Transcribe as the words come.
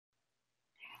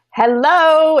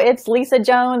Hello, it's Lisa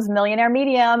Jones, Millionaire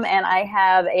Medium, and I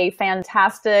have a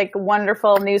fantastic,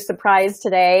 wonderful new surprise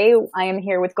today. I am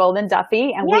here with Golden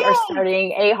Duffy, and we are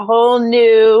starting a whole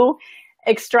new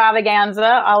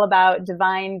extravaganza all about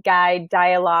divine guide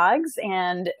dialogues,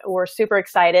 and we're super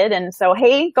excited. And so,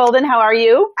 hey, Golden, how are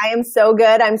you? I am so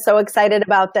good. I'm so excited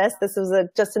about this. This was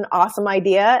just an awesome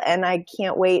idea, and I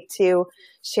can't wait to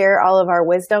share all of our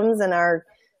wisdoms and our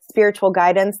spiritual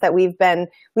guidance that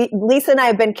Lisa and I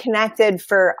have been connected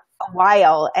for a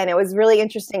while, and it was really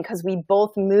interesting because we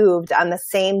both moved on the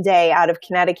same day out of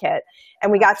Connecticut,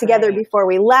 and we got together before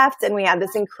we left, and we had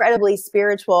this incredibly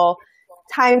spiritual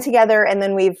time together, and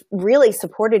then we've really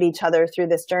supported each other through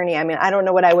this journey. I mean, I don't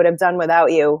know what I would have done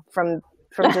without you from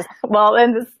just well,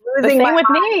 and the same with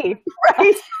me,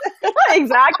 right?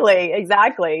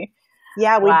 Exactly.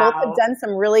 Yeah, we both have done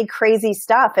some really crazy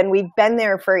stuff, and we've been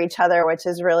there for each other, which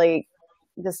is really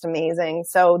just amazing.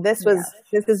 So this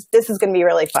is going to be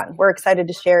really fun. We're excited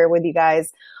to share with you guys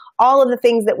all of the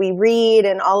things that we read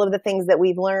and all of the things that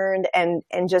we've learned, and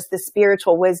just the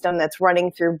spiritual wisdom that's running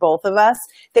through both of us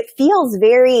that feels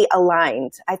very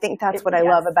aligned. I think that's what I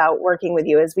love about working with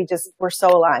you, is we're so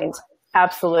aligned.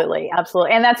 Absolutely.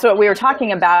 And that's what we were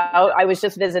talking about. I was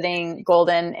just visiting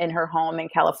Golden in her home in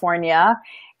California,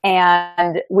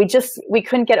 and we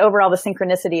couldn't get over all the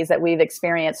synchronicities that we've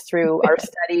experienced through our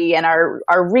study and our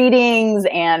readings.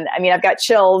 And I mean, I've got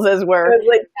chills as we're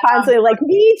constantly like,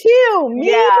 me too.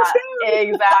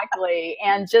 Exactly.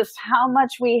 And just how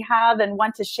much we have and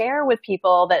want to share with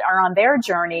people that are on their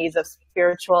journeys of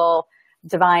spiritual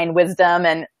divine wisdom.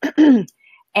 And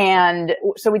and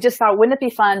so we just thought, wouldn't it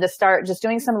be fun to start just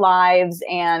doing some lives,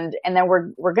 and then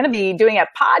we're going to be doing a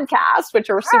podcast, which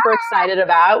we're super excited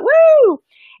about. Woo!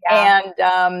 Yeah.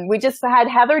 And we just had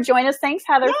Heather join us. Thanks,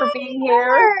 Heather, for being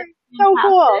here. So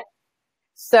cool.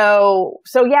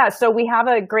 So we have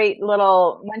a great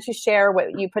little, why don't you share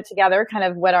what you put together, kind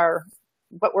of what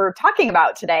we're talking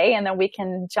about today, and then we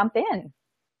can jump in.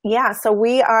 Yeah, so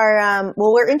we are,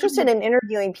 we're interested in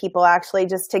interviewing people, actually,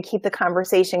 just to keep the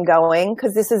conversation going,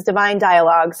 because this is divine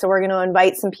dialogue. So we're going to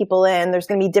invite some people in. There's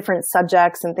going to be different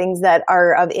subjects and things that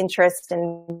are of interest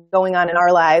and going on in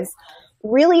our lives.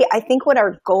 Really, I think what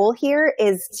our goal here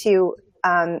is to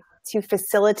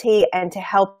facilitate and to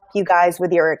help you guys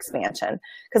with your expansion.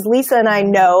 Because Lisa and I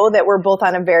know that we're both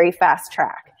on a very fast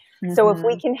track. Mm-hmm. So if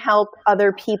we can help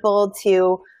other people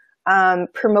to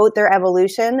promote their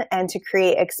evolution and to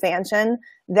create expansion,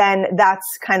 then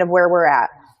that's kind of where we're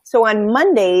at. So on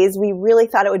Mondays, we really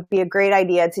thought it would be a great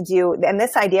idea to do, and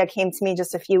this idea came to me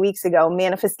just a few weeks ago,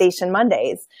 Manifestation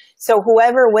Mondays. So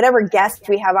whatever guest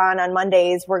we have on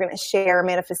Mondays, we're going to share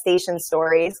manifestation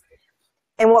stories.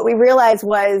 And what we realized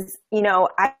was,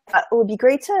 I thought it would be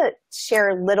great to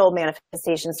share little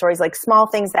manifestation stories, like small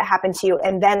things that happen to you,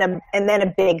 and then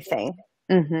a big thing.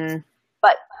 Mm-hmm.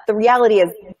 But the reality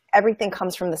is everything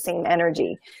comes from the same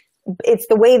energy. It's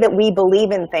the way that we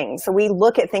believe in things. So we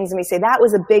look at things and we say, that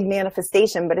was a big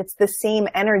manifestation, but it's the same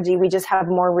energy. We just have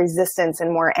more resistance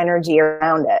and more energy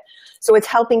around it. So it's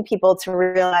helping people to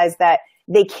realize that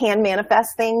they can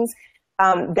manifest things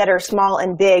that are small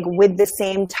and big with the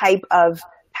same type of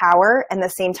power and the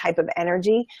same type of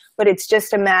energy, but it's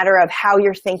just a matter of how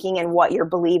you're thinking and what you're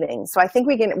believing. So I think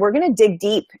we're going to dig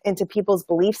deep into people's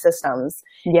belief systems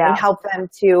and help them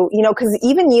to, because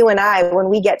even you and I, when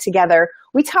we get together,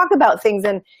 we talk about things,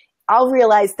 and I'll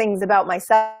realize things about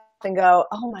myself and go,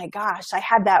 oh my gosh, I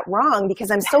had that wrong,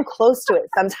 because I'm so close to it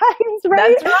sometimes,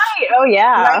 right? That's right. Oh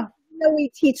yeah. Right?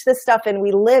 We teach this stuff and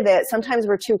we live it. Sometimes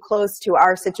we're too close to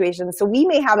our situation. So we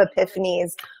may have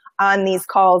epiphanies on these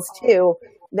calls too,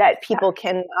 that people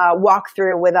can walk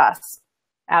through with us.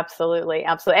 Absolutely.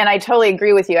 And I totally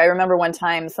agree with you. I remember one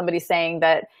time somebody saying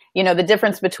that, the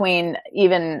difference between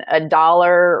even $1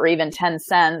 or even 10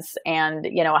 cents and,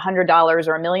 $100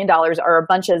 or $1 million are a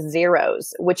bunch of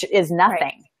zeros, which is nothing.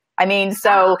 Right. I mean,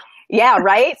 so yeah,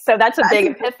 right. So that's a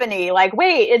big epiphany. Like,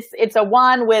 wait, it's a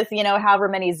one with, however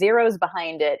many zeros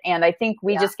behind it. And I think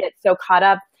we just get so caught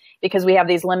up because we have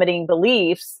these limiting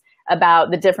beliefs about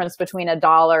the difference between $1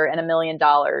 and $1 million.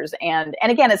 And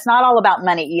again, it's not all about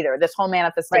money either. This whole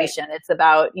manifestation, It's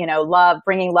about, love,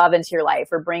 bringing love into your life,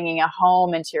 or bringing a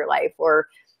home into your life, or,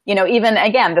 even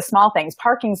again, the small things,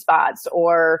 parking spots,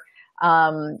 or,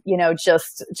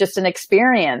 just an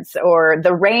experience, or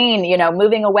the rain,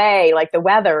 moving away, like the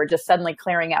weather, just suddenly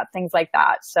clearing out, things like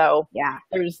that. So yeah,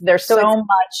 there's so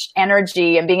much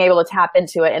energy, and being able to tap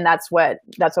into it. And that's what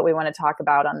we want to talk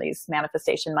about on these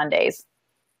Manifestation Mondays.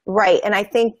 Right. And I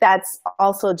think that's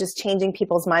also just changing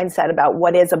people's mindset about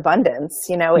what is abundance.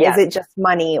 Is it just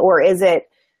money, or is it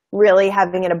really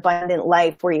having an abundant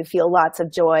life where you feel lots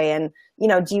of joy. And, you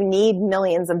know, do you need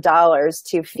millions of dollars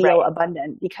to feel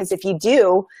abundant? Because if you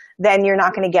do, then you're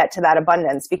not going to get to that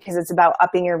abundance, because it's about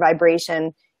upping your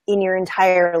vibration in your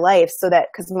entire life, so that,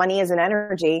 because money is an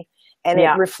energy and it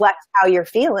reflects how you're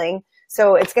feeling.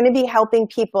 So it's going to be helping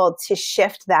people to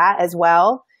shift that as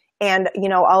well. And, you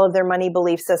know, all of their money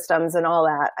belief systems and all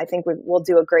that. I think we'll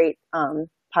do a great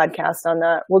podcast on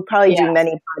that. We'll probably do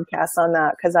many podcasts on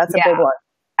that, because that's a big one.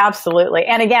 Absolutely.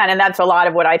 And again, and that's a lot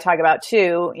of what I talk about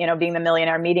too, you know, being the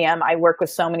millionaire medium. I work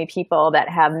with so many people that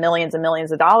have millions and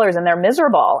millions of dollars and they're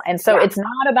miserable. And so it's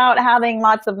not about having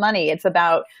lots of money. It's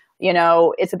about, you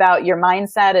know, it's about your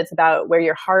mindset. It's about where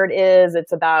your heart is.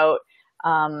 It's about,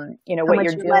 you know, what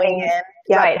you're doing.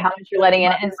 Right. How much you're letting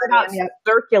in. And it's about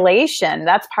circulation.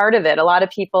 That's part of it. A lot of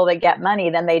people that get money,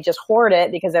 then they just hoard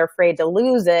it because they're afraid to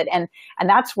lose it. And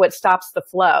that's what stops the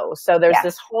flow. So there's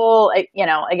this whole, you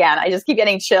know, again, I just keep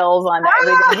getting chills on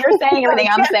everything you're saying, everything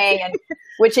I'm saying. And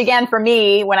which again, for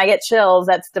me, when I get chills,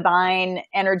 that's divine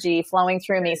energy flowing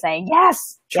through me saying,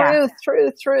 yes, truth,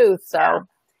 truth, truth. So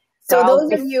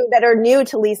those of you that are new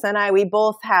to Lisa and I, we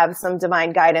both have some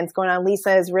divine guidance going on.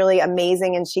 Lisa is really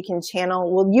amazing and she can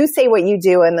channel. Well, you say what you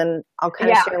do and then I'll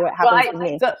kind of share what happens with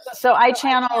me. So I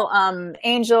channel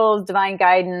angels, divine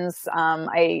guidance.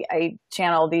 I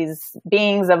channel these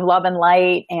beings of love and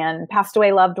light and passed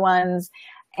away loved ones.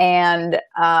 And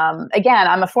again,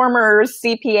 I'm a former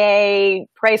CPA,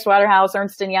 Price Waterhouse,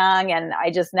 Ernst & Young, and I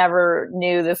just never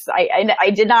knew this.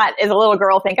 I did not, as a little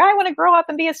girl, think I want to grow up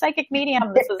and be a psychic medium.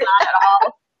 This is not at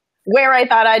all where I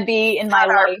thought I'd be in my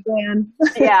life.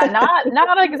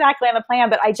 Not exactly on the plan,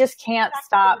 but I just can't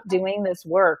stop doing this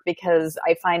work because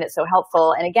I find it so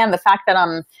helpful. And again, the fact that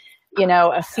I'm, you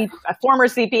know, a former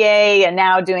CPA and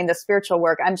now doing the spiritual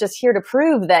work, I'm just here to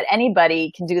prove that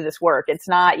anybody can do this work. It's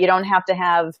not, you don't have to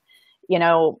have, you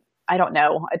know, I don't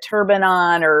know, a turban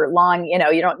on or long, you know,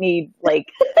 you don't need like,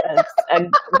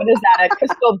 what is that? A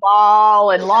crystal ball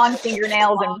and long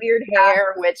fingernails and weird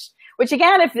hair, which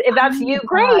again, if that's you,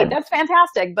 great, that's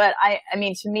fantastic. But I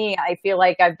mean, to me, I feel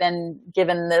like I've been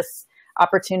given this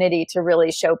opportunity to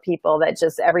really show people that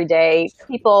just every day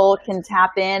people can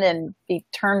tap in and be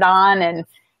turned on and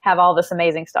have all this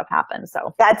amazing stuff happen.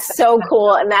 So that's so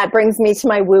cool. And that brings me to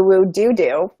my woo woo doo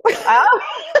doo. Oh,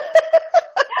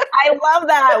 I love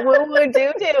that. Woo woo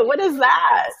doo doo. What is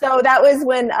that? So that was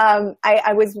when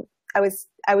I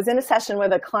was in a session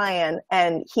with a client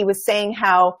and he was saying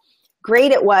how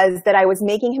great it was that I was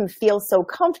making him feel so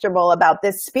comfortable about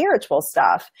this spiritual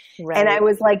stuff. Right. And I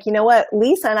was like, you know what,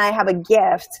 Lisa and I have a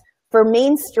gift for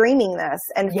mainstreaming this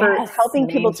and for helping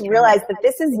people to realize that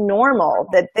this is normal,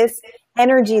 that this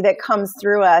energy that comes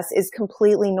through us is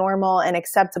completely normal and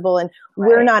acceptable. And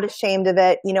we're not ashamed of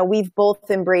it. You know, we've both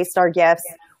embraced our gifts.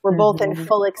 We're both in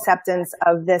full acceptance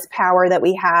of this power that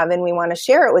we have and we want to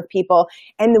share it with people.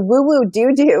 And the woo woo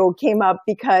doo doo came up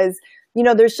because, you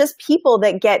know, there's just people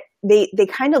that they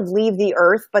kind of leave the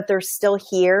earth, but they're still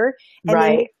here. And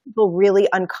they make people really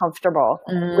uncomfortable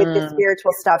with the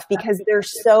spiritual stuff because they're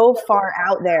so far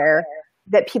out there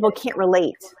that people can't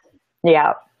relate.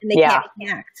 Yeah. And they can't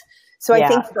connect. So I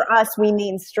think for us, we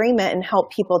mainstream it and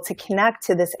help people to connect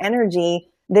to this energy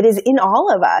that is in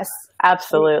all of us.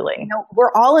 Absolutely. You know,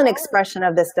 we're all an expression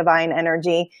of this divine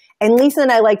energy. And Lisa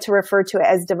and I like to refer to it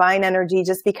as divine energy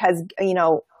just because, you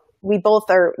know, we both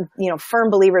are, you know, firm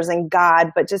believers in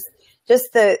God, but just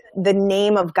the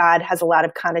name of God has a lot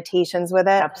of connotations with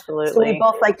it. Absolutely. So we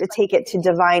both like to take it to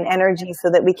divine energy so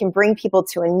that we can bring people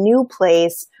to a new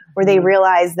place where they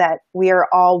realize that we are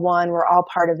all one. We're all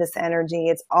part of this energy.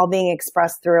 It's all being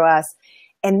expressed through us.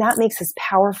 And that makes us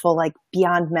powerful, like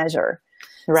beyond measure.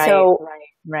 Right. So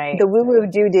right. The woo woo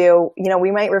doo doo, you know,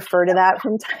 we might refer to that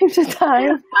from time to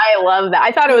time. I love that.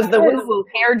 I thought it was the woo woo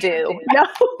hairdo. No.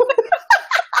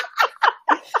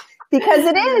 Because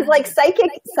it is like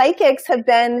psychics have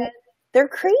been, they're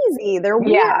crazy. They're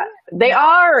weird. Yeah, they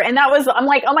are. And I'm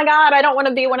like, oh my God, I don't want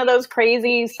to be one of those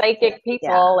crazy psychic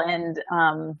people. Yeah. And,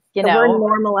 you know, we're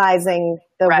normalizing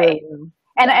the woo.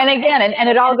 And again, and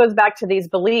it all goes back to these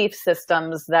belief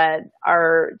systems that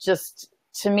are just,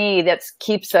 to me, that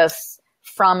keeps us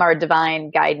from our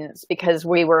divine guidance because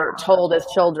we were told as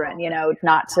children, you know,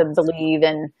 not to believe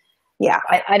in,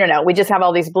 I don't know. We just have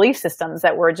all these belief systems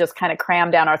that were just kind of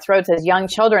crammed down our throats as young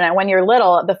children. And when you're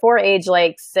little, before age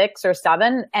like 6 or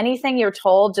 7, anything you're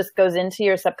told just goes into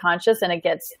your subconscious and it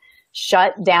gets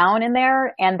shut down in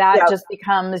there. And that just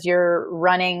becomes your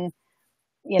running,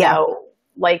 you know,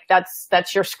 like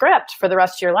that's your script for the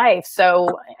rest of your life. So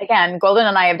again, Golden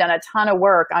and I have done a ton of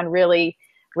work on really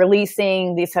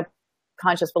releasing these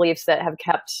subconscious beliefs that have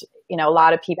kept, you know, a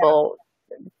lot of people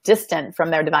distant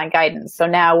from their divine guidance. So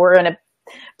now we're in a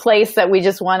place that we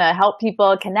just want to help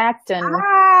people connect and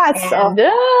get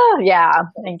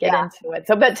into it.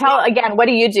 So, but tell again, what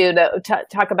do you do to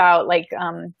talk about like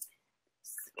kind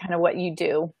of what you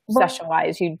do session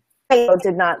wise? I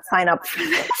did not sign up for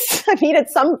this. I mean,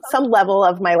 at some level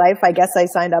of my life, I guess I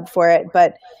signed up for it.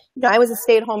 But I was a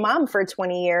stay-at-home mom for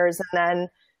 20 years, and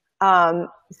then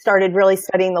started really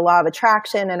studying the law of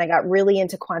attraction, and I got really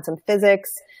into quantum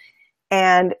physics,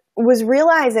 and was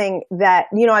realizing that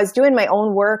I was doing my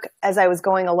own work as I was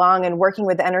going along and working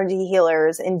with energy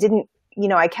healers, and didn't.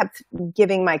 I kept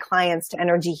giving my clients to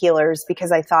energy healers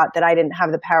because I thought that I didn't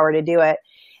have the power to do it.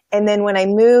 And then when I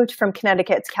moved from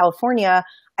Connecticut to California,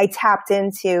 I tapped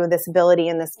into this ability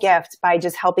and this gift by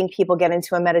just helping people get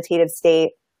into a meditative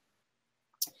state.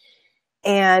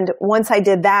 And once I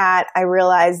did that, I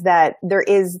realized that there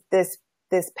is this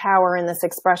power and this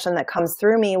expression that comes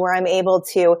through me where I'm able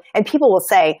to, and people will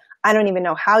say, I don't even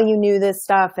know how you knew this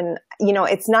stuff. And,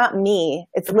 it's not me.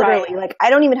 It's literally like, I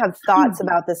don't even have thoughts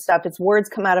about this stuff. It's words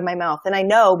come out of my mouth. And I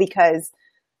know because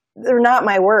they're not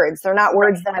my words. They're not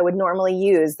words that I would normally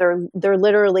use. They're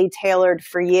literally tailored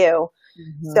for you.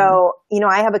 Mm-hmm. So,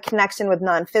 I have a connection with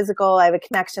non-physical. I have a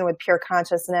connection with pure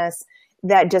consciousness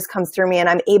that just comes through me, and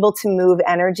I'm able to move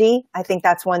energy. I think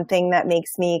that's one thing that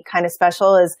makes me kind of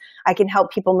special is I can help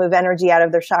people move energy out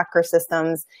of their chakra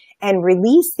systems and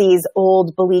release these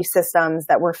old belief systems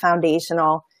that were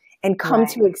foundational and come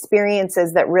to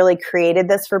experiences that really created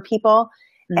this for people.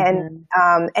 And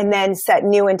then set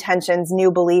new intentions,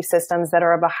 new belief systems that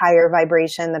are of a higher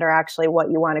vibration that are actually what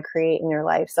you want to create in your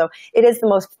life. So it is the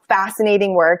most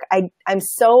fascinating work. I'm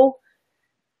so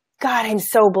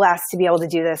blessed to be able to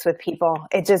do this with people.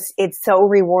 It's so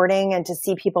rewarding, and to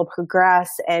see people progress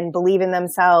and believe in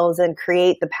themselves and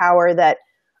create the power that,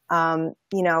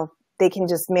 they can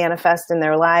just manifest in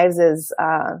their lives is,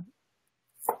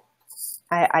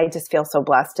 I just feel so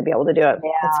blessed to be able to do it.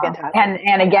 Yeah. It's fantastic.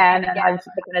 And again, I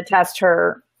can attest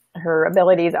her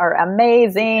abilities are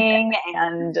amazing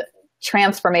and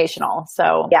transformational.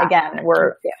 So again,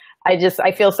 I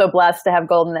feel so blessed to have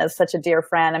Golden as such a dear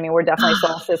friend. I mean, we're definitely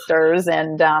soul sisters,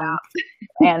 and here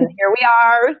we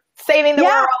are saving the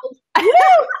world.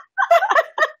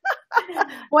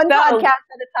 One podcast at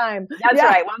a time. That's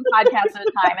right. One podcast at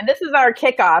a time. And this is our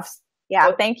kickoff. Yeah.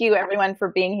 So thank you everyone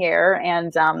for being here.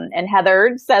 And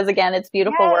Heather says again, it's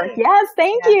beautiful work. Yes.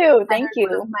 Thank you. Thank you.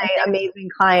 One of my amazing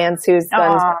clients who's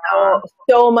done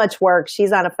so much work.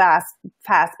 She's on a fast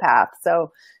path.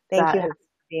 So thank you for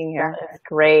being here. That is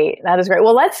great. That is great.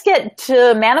 Well, let's get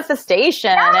to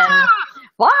manifestation and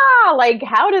like,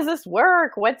 how does this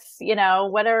work? What's,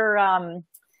 what are,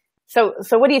 so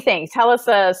what do you think? Tell us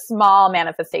a small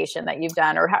manifestation that you've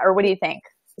done, or what do you think?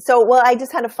 So, I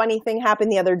just had a funny thing happen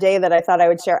the other day that I thought I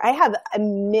would share. I have a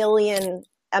million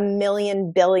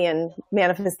billion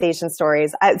manifestation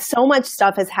stories. So much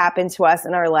stuff has happened to us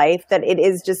in our life that it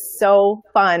is just so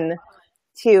fun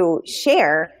to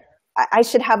share. I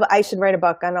should write a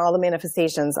book on all the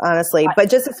manifestations, honestly. But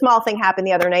just a small thing happened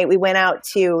the other night. We went out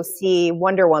to see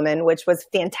Wonder Woman, which was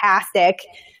fantastic.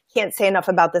 Can't say enough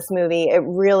about this movie.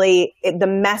 The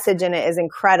message in it is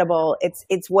incredible.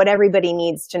 It's what everybody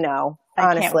needs to know.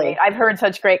 Honestly, I've heard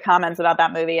such great comments about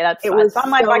that movie. It was on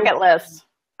my bucket list.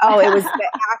 Oh, the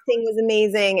acting was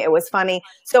amazing. It was funny.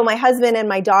 So my husband and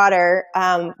my daughter,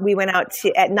 we went out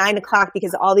at 9:00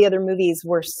 because all the other movies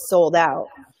were sold out.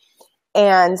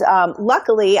 And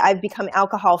luckily, I've become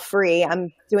alcohol free. I'm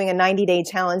doing a 90-day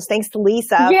challenge thanks to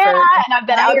Lisa. Yeah, and I've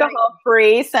been alcohol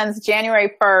free since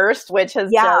January 1st, which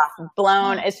has just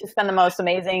blown. It's just been the most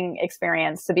amazing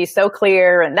experience to be so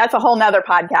clear. And that's a whole nother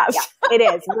podcast. Yeah, it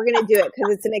is. We're going to do it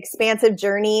because it's an expansive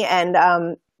journey. And,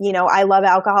 I love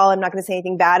alcohol. I'm not going to say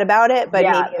anything bad about it, but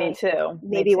me too.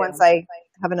 Maybe once I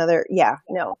have another,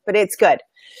 but it's good.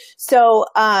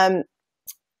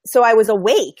 So I was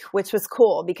awake, which was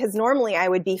cool because normally I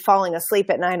would be falling asleep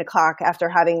at 9:00 after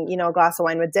having, a glass of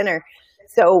wine with dinner.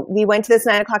 So we went to this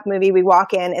 9:00 movie. We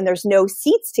walk in and there's no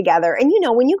seats together. And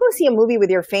when you go see a movie with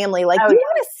your family, you want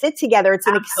to sit together. It's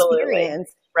an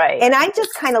experience. Right. And I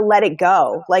just kind of let it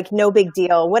go. Like, no big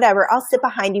deal, whatever. I'll sit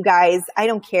behind you guys. I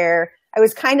don't care. I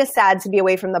was kind of sad to be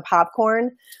away from the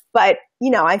popcorn, but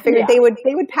I figured they would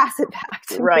pass it back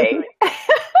to me.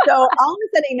 So all of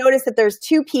a sudden I noticed that there's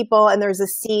two people and there's a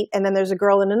seat and then there's a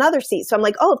girl in another seat. So I'm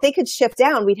like, if they could shift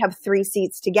down, we'd have 3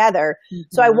 seats together. Mm-hmm.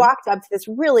 So I walked up to this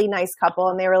really nice couple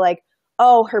and they were like,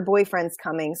 her boyfriend's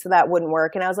coming. So that wouldn't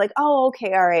work. And I was like,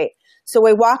 okay, all right. So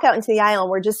we walk out into the aisle and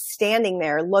we're just standing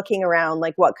there looking around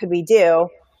like, what could we do?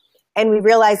 And we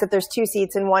realize that there's 2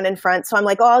 seats and 1 in front. So I'm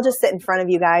like, I'll just sit in front of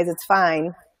you guys. It's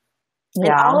fine. And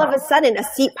all of a sudden, a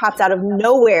seat popped out of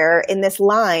nowhere in this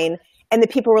line. And the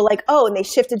people were like, oh, and they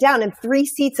shifted down and 3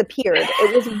 seats appeared.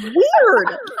 It was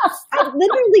weird. I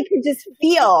literally could just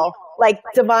feel like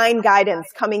divine guidance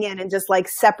coming in and just like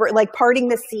separate, like parting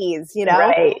the seas, you know?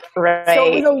 Right. So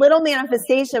it was a little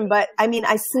manifestation, but I mean,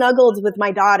 I snuggled with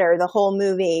my daughter the whole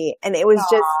movie, and it was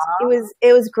just,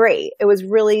 it was great. It was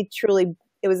really, truly,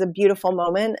 it was a beautiful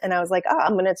moment. And I was like, oh,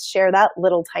 I'm going to share that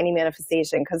little tiny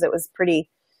manifestation because it was pretty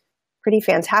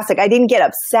fantastic. I didn't get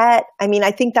upset. I mean,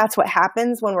 I think that's what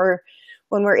happens when we're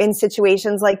in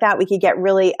situations like that. We could get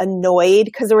really annoyed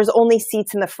because there was only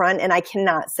seats in the front, and I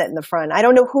cannot sit in the front. I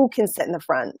don't know who can sit in the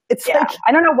front. It's like,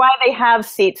 I don't know why they have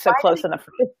seats so close in the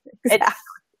front. Exactly.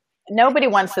 Nobody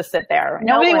wants to sit there.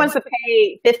 Nobody wants to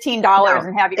pay $15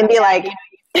 and have you and be like,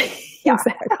 yeah.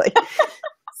 Exactly.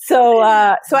 So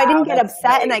I didn't get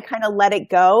upset, and I kind of let it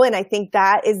go. And I think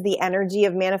that is the energy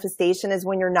of manifestation, is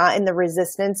when you're not in the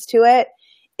resistance to it.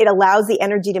 It allows the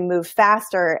energy to move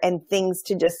faster and things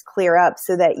to just clear up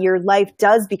so that your life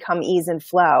does become ease and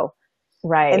flow.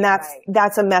 Right. And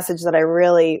that's a message that I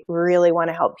really, really want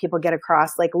to help people get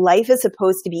across. Like, life is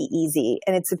supposed to be easy,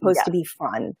 and it's supposed to be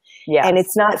fun. Yeah. And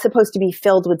it's not supposed to be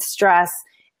filled with stress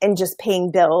and just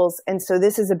paying bills. And so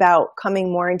this is about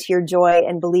coming more into your joy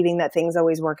and believing that things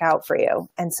always work out for you.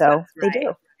 And so they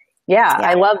do. Yeah,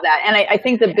 I love that. And I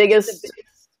think the biggest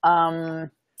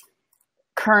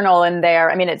kernel in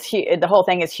there, I mean, the whole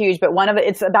thing is huge, but one of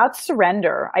it's about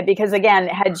surrender. Because again,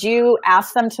 had you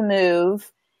asked them to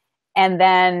move and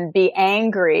then be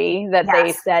angry that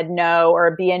they said no,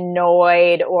 or be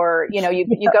annoyed, or, you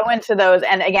go into those.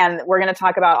 And again, we're going to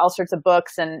talk about all sorts of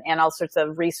books and all sorts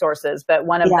of resources, but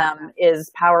one of them is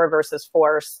Power versus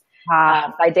Force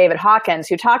by David Hawkins,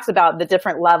 who talks about the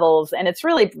different levels, and it's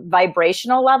really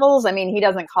vibrational levels. I mean, he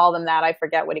doesn't call them that. I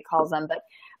forget what he calls them,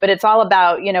 but it's all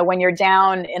about, when you're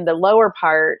down in the lower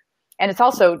part. And it's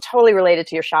also totally related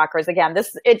to your chakras. Again,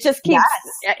 it just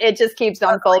keeps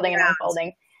unfolding and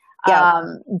unfolding. Yeah.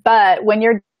 But when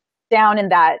you're down in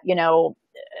that,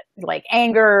 like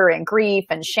anger and grief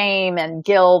and shame and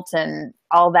guilt and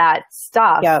all that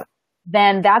stuff,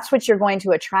 then that's what you're going to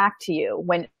attract to you.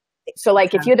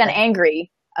 If you're then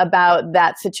angry about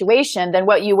that situation, then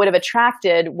what you would have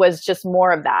attracted was just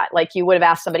more of that. Like, you would have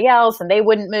asked somebody else and they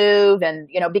wouldn't move. And,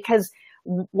 because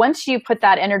once you put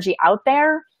that energy out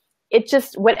there, it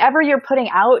just, whatever you're putting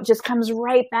out just comes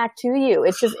right back to you.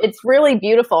 It's really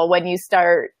beautiful when you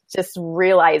start just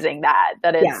realizing that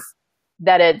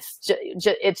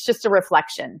it's just a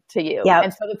reflection to you. Yep.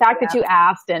 And so the fact that you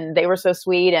asked and they were so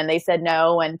sweet and they said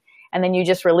no, and then you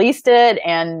just released it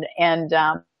and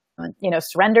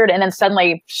surrendered, and then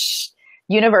suddenly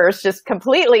universe just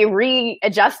completely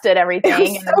readjusted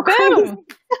everything. And boom.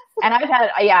 And I've had,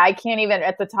 I can't even,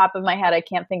 at the top of my head, I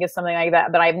can't think of something like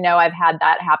that, but I know I've had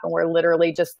that happen where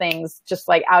literally just things just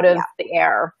like out of the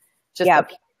air, just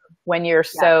appear when you're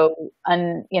so,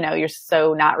 you're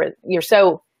so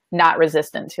not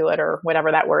resistant to it, or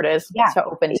whatever that word is. Yeah. So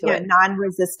open to it.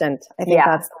 Non-resistant. I think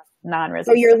that's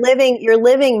non-resistant. So you're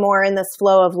living more in this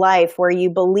flow of life where you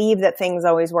believe that things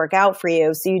always work out for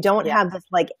you. So you don't have this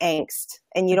like angst,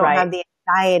 and you don't have the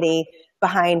anxiety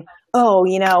behind,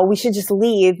 we should just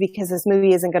leave because this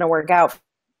movie isn't going to work out.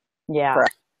 Yeah.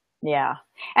 Yeah.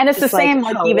 And it's the same,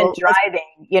 like even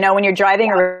driving, when you're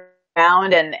driving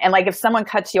around and like if someone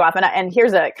cuts you off, and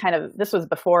here's this was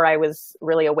before I was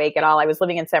really awake at all. I was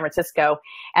living in San Francisco,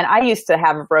 and I used to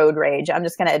have road rage. I'm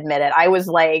just going to admit it. I was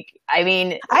like,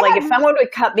 if someone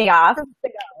would cut me off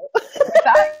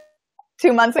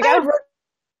 2 months ago.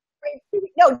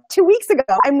 No, 2 weeks ago.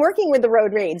 I'm working with the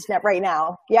road rage net right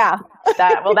now. Yeah.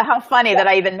 How funny that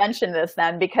I even mentioned this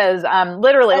then, because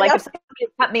literally, like if somebody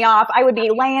cut me off, I would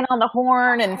be laying on the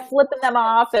horn and flipping them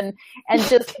off and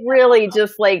just really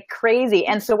just like crazy.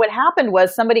 And so what happened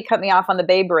was somebody cut me off on the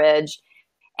Bay Bridge,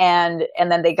 and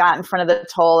then they got in front of the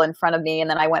toll in front of me, and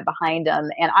then I went behind them,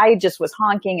 and I just was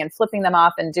honking and flipping them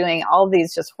off and doing all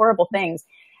these just horrible things.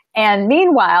 And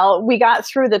meanwhile, we got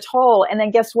through the toll, and then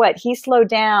guess what? He slowed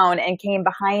down and came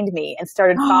behind me and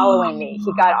started following me.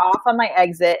 He got off on my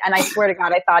exit, and I swear to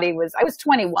God, I was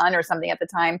 21 or something at the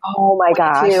time. Oh my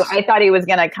gosh. I thought he was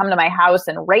going to come to my house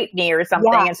and rape me or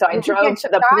something. Yeah. And so I drove to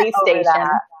the police station.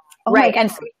 Oh right.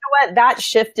 And so you know what? That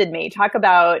shifted me. Talk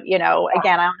about, again, I don't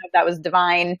know if that was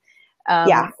divine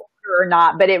or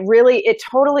not, but it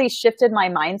totally shifted my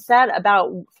mindset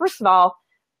about, first of all,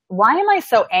 why am I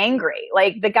so angry?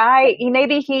 Like the guy,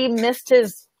 maybe he missed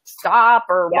his stop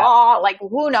or like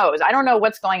who knows? I don't know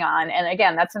what's going on. And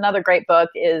again, that's another great book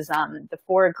is The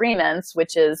 4 Agreements,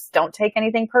 which is don't take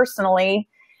anything personally.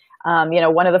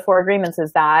 One of the 4 agreements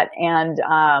is that. And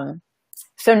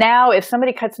So now if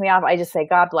somebody cuts me off, I just say,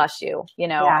 God bless you. You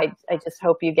know, I just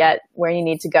hope you get where you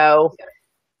need to go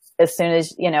as soon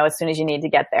as you need to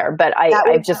get there. But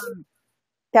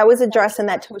that was addressed in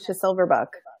that Tosha Silver book.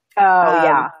 Oh,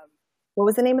 yeah. What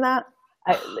was the name of that?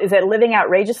 Is it Living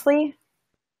Outrageously?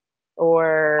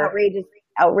 Or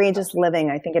Outrageous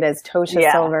Living, I think it is.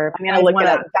 Tosha Silver. I'm going to look it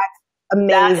up. That's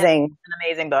amazing. An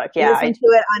amazing book. Yeah. Listen to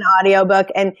it on audiobook.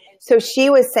 And so she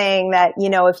was saying that, you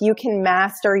know, if you can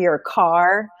master your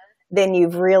car, then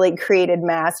you've really created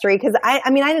mastery. Because I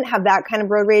mean, I didn't have that kind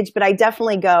of road rage, but I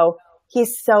definitely go,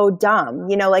 he's so dumb.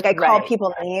 You know, like I call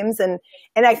people names and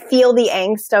I feel the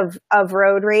angst of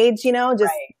road rage, you know,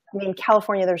 just, I mean,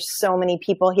 California, there's so many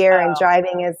people here and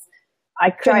driving is, I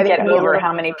couldn't get over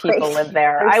how many people live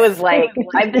there. I was like,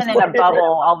 I've been in a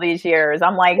bubble all these years.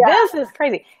 I'm like, this is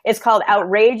crazy. It's called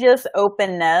Outrageous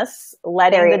Openness,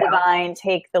 Letting the Divine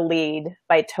Take the Lead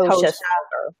by Tosha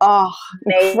Silver. Oh,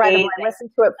 incredible. I listened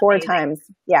to it 4 times.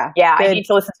 Yeah. Yeah. Good. I need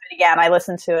to listen to it again. I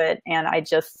listened to it and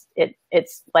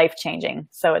it's life-changing.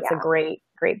 So it's a great,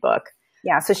 great book.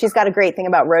 Yeah. So she's got a great thing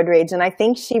about road rage. And I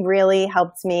think she really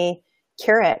helped me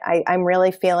cure it. I'm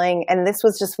really feeling, and this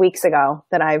was just weeks ago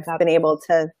that I've been able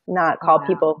to not call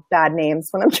people bad names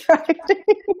when I'm driving.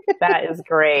 That is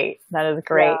great. That is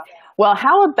great. Yeah. Well,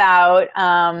 how about,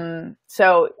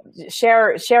 so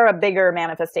share a bigger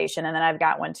manifestation, and then I've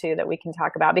got one too that we can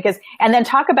talk about and then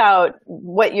talk about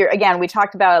what again, we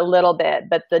talked about a little bit,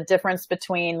 but the difference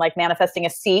between like manifesting a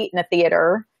seat in a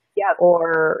theater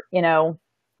or, you know,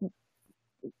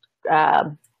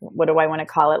 what do I want to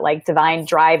call it? Like divine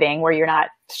driving, where you're not,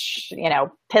 you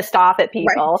know, pissed off at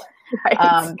people. Right.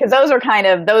 Cause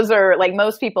those are like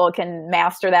most people can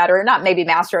master that, or not maybe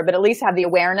master it, but at least have the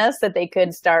awareness that they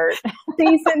could start.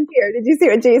 Jason's here. Did you see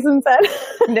what Jason said?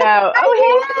 No.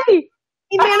 Oh, hey.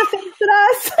 He manifested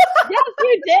us. Yes,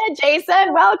 you did,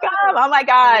 Jason. Welcome. Oh my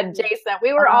God, Jason.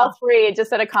 We were all 3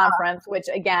 just at a conference, which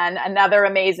again, another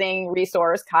amazing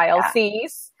resource, Kyle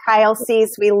Cease. Kyle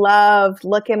Cease, we loved.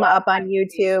 Look him up on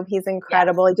YouTube. He's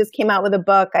incredible. He just came out with a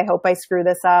book. I hope I screw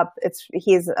this up.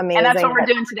 He's amazing. And that's what we're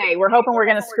doing today. We're hoping we're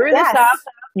going to screw this up.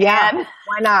 Yeah.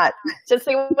 Why not? Just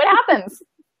see what happens.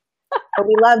 But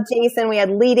we love Jason. We had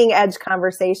leading edge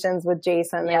conversations with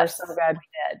Jason. They were so good.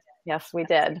 We did. Yes, we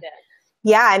did.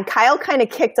 Yeah, and Kyle kind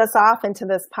of kicked us off into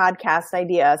this podcast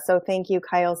idea. So thank you,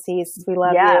 Kyle Cease. We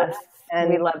love you. And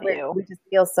we love you. We just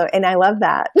feel so, and I love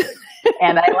that.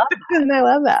 And I love that. And I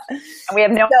love that. And we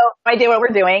have no idea what we're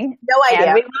doing. No idea.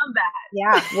 And we love that.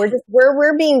 Yeah,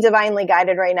 we're being divinely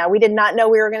guided right now. We did not know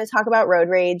we were going to talk about road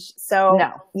rage. So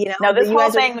no, this whole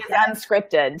thing was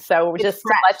unscripted. So just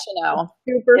to let you know,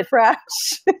 super fresh.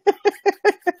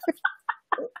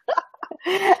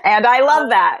 And I love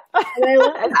that.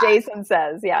 As Jason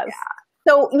says, yes. Yeah.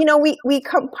 So, you know, we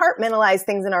compartmentalize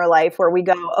things in our life where we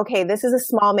go, okay, this is a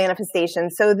small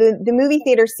manifestation. So the movie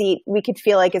theater seat, we could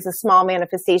feel like is a small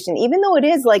manifestation, even though it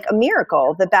is like a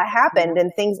miracle that happened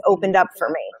and things opened up for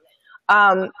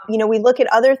me. You know, we look at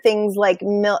other things like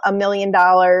 $1 million,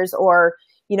 or,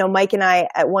 you know, Mike and I,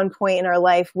 at one point in our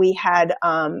life, we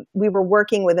were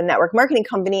working with a network marketing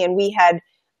company, and we had,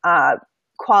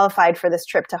 qualified for this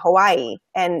trip to Hawaii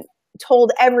and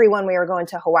told everyone we were going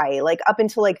to Hawaii. Like up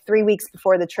until like 3 weeks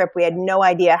before the trip, we had no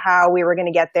idea how we were going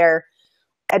to get there.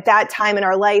 At that time in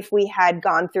our life, we had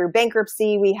gone through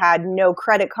bankruptcy. We had no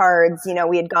credit cards. You know,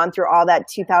 we had gone through all that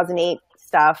 2008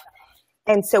 stuff.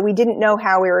 And so we didn't know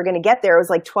how we were going to get there. It was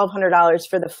like $1,200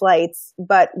 for the flights,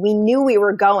 but we knew we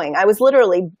were going. I was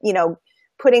literally, you know,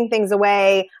 putting things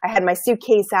away. I had my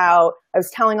suitcase out. I was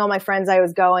telling all my friends I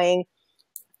was going.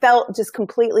 Felt just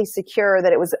completely secure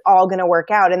that it was all going to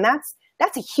work out. And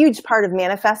that's a huge part of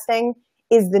manifesting,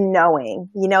 is the knowing,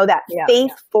 you know, that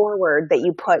faith forward that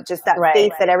you put, just that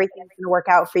faith that everything's going to work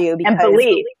out for you. And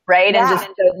belief, right? And just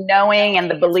the knowing and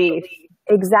the belief.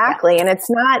 Exactly. And it's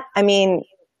not, I mean,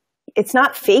 it's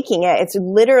not faking it. It's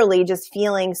literally just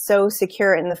feeling so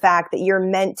secure in the fact that you're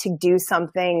meant to do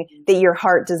something that your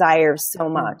heart desires so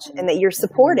much, and that you're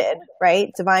supported,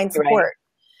 right? Divine support. Right.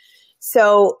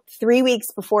 So 3 weeks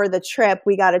before the trip,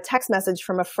 we got a text message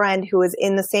from a friend who was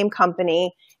in the same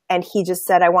company. And he just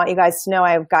said, I want you guys to know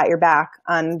I've got your back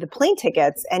on the plane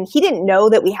tickets. And he didn't know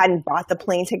that we hadn't bought the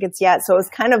plane tickets yet. So it was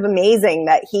kind of amazing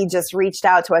that he just reached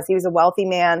out to us. He was a wealthy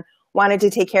man, wanted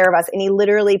to take care of us. And he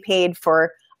literally paid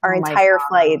for our entire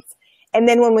flights. And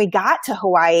then when we got to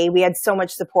Hawaii, we had so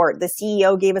much support. The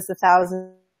CEO gave us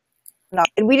 $1,000,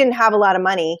 and we didn't have a lot of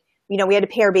money. we had to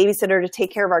pay our babysitter to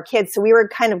take care of our kids. So we were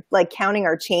kind of like counting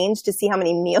our change to see how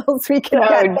many meals we could get.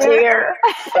 Oh dear.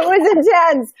 It was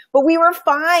intense, but we were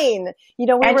fine. We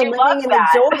were living in the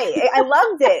joy. I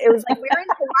loved it. It was like we were in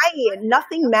Hawaii and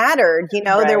nothing mattered.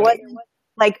 Right. There wasn't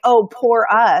like, oh, poor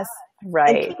us.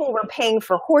 Right. And people were paying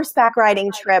for horseback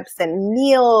riding trips and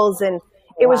meals. And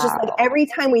it was just like every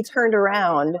time we turned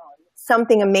around,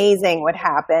 something amazing would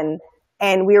happen.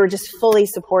 And we were just fully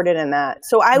supported in that.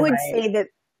 So I would say that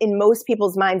in most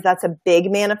people's minds, that's a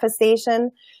big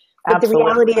manifestation. But Absolutely. the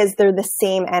reality is they're the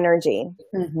same energy.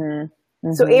 Mm-hmm.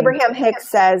 Mm-hmm. So Abraham Hicks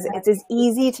says it's as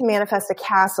easy to manifest a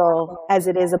castle as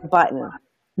it is a button.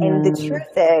 And the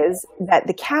truth is that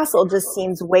the castle just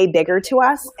seems way bigger to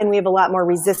us. And we have a lot more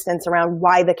resistance around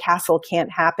why the castle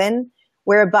can't happen,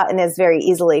 where a button is very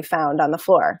easily found on the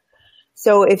floor.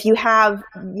 So if you have,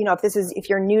 if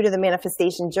you're new to the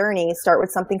manifestation journey, start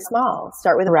with something small.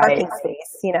 Start with a parking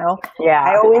space, Yeah.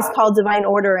 I always call divine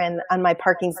order in on my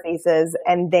parking spaces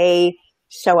and they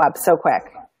show up so quick.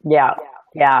 Yeah.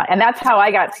 Yeah. And that's how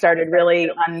I got started really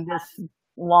on this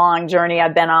long journey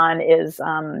I've been on is,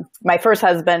 my first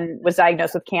husband was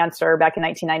diagnosed with cancer back in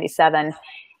 1997.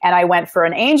 And I went for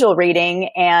an angel reading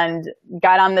and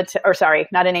got on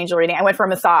not an angel reading. I went for a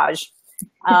massage.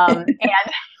 And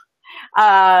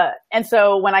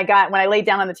so when I laid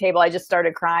down on the table, I just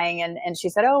started crying and she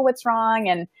said, "Oh, what's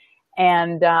wrong?"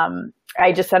 And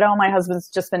I just said, "Oh, my husband's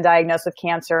just been diagnosed with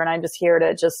cancer and I'm just here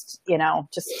to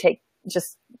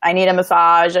I need a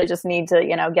massage. I just need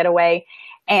to, get away."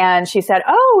 And she said,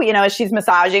 "Oh, as she's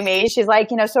massaging me, she's like,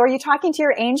 so are you talking to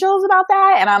your angels about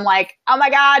that?" And I'm like, "Oh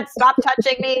my God, stop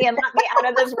touching me and let me out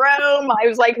of this room." I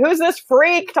was like, "Who's this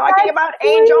freak talking about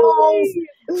angels?"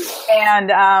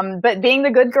 And, but being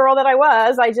the good girl that I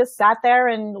was, I just sat there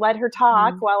and let her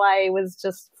talk while I was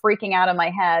just freaking out in my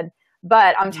head.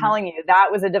 But I'm telling you, that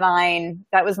was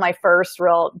my first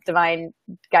real divine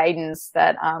guidance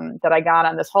that I got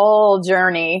on this whole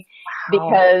journey. Wow.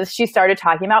 Because she started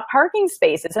talking about parking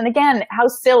spaces. And again, how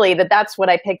silly that's what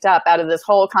I picked up out of this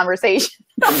whole conversation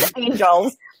of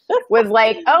angels was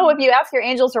like, "Oh, if you ask your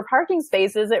angels for parking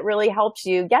spaces, it really helps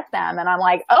you get them." And I'm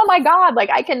like, "Oh my God, like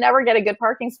I can never get a good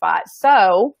parking spot."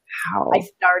 So I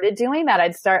started doing that.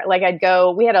 I'd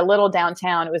go, we had a little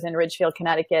downtown. It was in Ridgefield,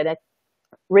 Connecticut,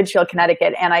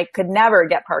 and I could never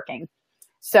get parking.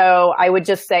 So I would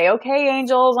just say, "Okay,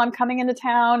 angels, I'm coming into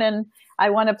town and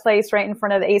I want a place right in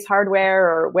front of Ace Hardware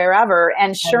or wherever."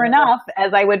 And sure enough,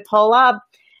 as I would pull up,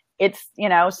 it's,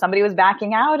 somebody was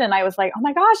backing out and I was like, "Oh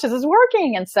my gosh, this is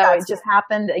working." And so it just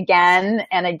happened again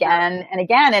and again and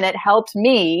again. And it helped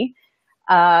me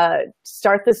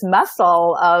start this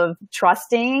muscle of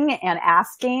trusting and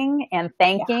asking and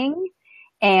thanking. Yeah.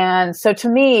 And so to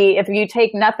me, if you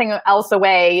take nothing else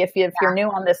away, if you're new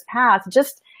on this path,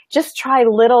 just try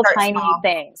little tiny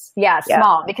things. Yeah,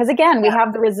 small. Because again, we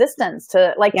have the resistance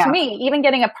to to me, even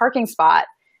getting a parking spot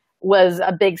was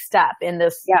a big step in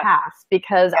this path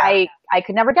because I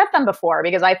could never get them before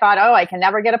because I thought, oh, I can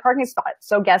never get a parking spot.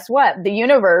 So guess what? The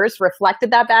universe reflected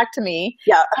that back to me.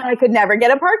 Yeah. And I could never get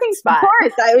a parking spot. Of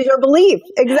course. That was your belief.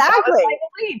 Exactly. That was my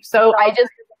belief. So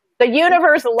the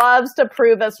universe loves to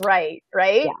prove us right?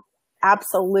 Yeah.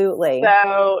 Absolutely.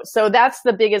 So that's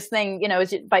the biggest thing,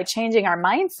 is by changing our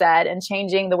mindset and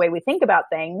changing the way we think about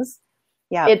things.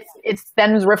 Yeah. It's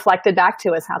then reflected back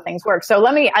to us how things work. So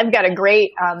I've got a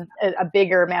great, a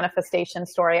bigger manifestation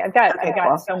story. I've got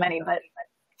so many, but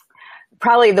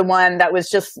probably the one that was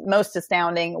just most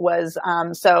astounding was,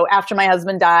 so after my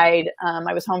husband died,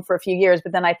 I was home for a few years,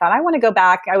 but then I thought I want to go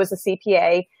back. I was a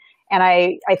CPA and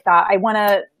I thought I want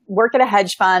to work at a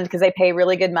hedge fund because they pay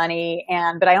really good money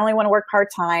but I only want to work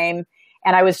part-time.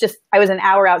 And I was an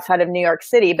hour outside of New York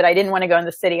City, but I didn't want to go in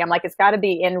the city. I'm like, it's got to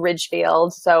be in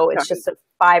Ridgefield. So it's just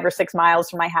 5 or 6 miles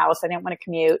from my house. I didn't want to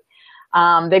commute.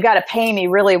 They've got to pay me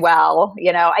really well.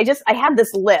 I had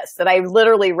this list that I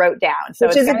literally wrote down. So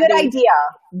which is a good idea.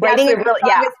 Writing a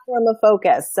form of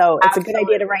focus. So it's a good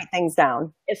idea to write things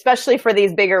down. Especially for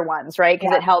these bigger ones, right?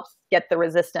 Because it helps get the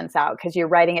resistance out because you're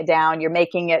writing it down. You're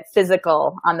making it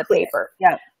physical on the paper.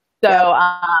 Yeah. So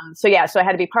I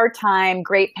had to be part-time,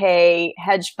 great pay,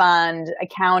 hedge fund,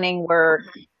 accounting work.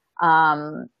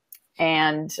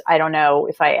 And I don't know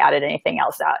if I added anything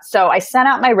else out. So I sent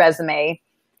out my resume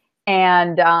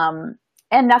and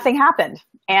nothing happened.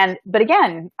 But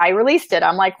again, I released it.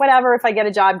 I'm like, whatever, if I get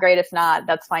a job, great. If not,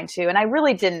 that's fine too. And I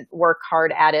really didn't work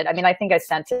hard at it. I mean, I think I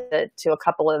sent it to a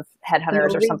couple of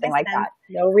headhunters or something like that.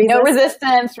 No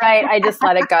resistance, right? I just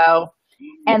let it go.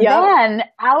 And then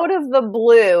out of the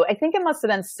blue, I think it must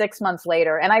have been 6 months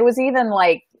later. And I was even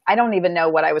like, I don't even know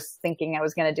what I was thinking I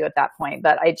was going to do at that point,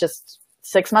 but I just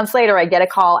 6 months later, I get a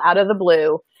call out of the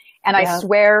blue, and I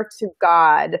swear to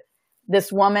God,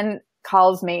 this woman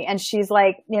calls me and she's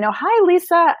like, hi,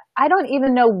 Lisa, I don't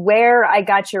even know where I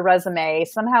got your resume.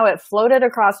 Somehow it floated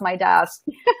across my desk,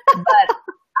 but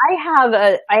I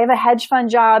have a hedge fund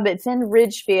job. It's in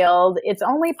Ridgefield. It's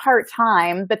only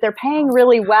part-time, but they're paying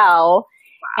really well.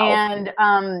 Wow.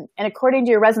 And according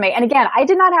to your resume, and again, I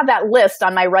did not have that list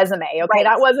on my resume. Okay. Right,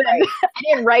 that wasn't, I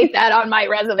didn't write that on my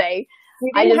resume.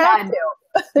 You didn't have to.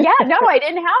 Yeah, no, I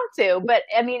didn't have to. But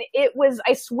I mean,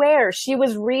 I swear she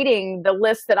was reading the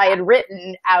list that I had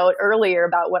written out earlier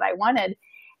about what I wanted.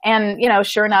 And,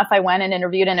 sure enough, I went and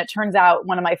interviewed, and it turns out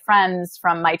one of my friends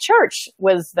from my church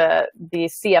was the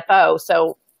CFO.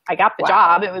 So I got the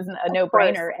job. It was a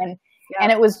no-brainer.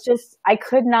 And it was just, I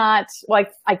could not,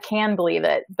 I can believe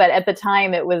it. But at the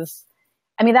time it was,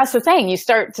 that's the thing. You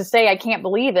start to say, I can't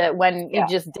believe it when you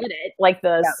just did it, like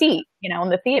the seat, in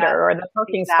the theater or the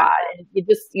parking spot. And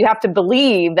you have to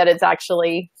believe that it's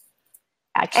actually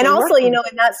and also, working.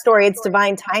 In that story, it's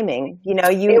divine timing. You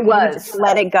just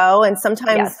let it go. And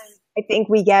sometimes I think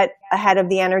we get ahead of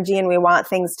the energy and we want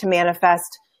things to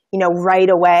manifest, right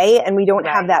away. And we don't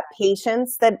have that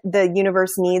patience that the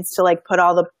universe needs to put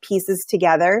all the pieces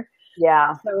together.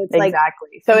 Yeah, so it's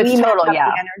exactly. So it's total, the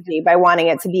energy by wanting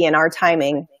it to be in our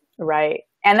timing. Right.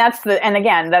 And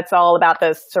again, that's all about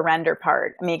the surrender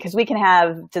part. Because we can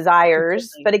have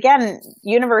desires, but again,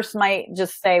 universe might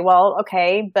just say, well,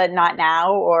 okay, but not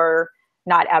now, or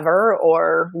not ever,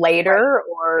 or later,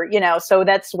 or, so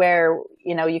that's where,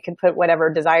 you can put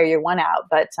whatever desire you want out,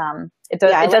 but, it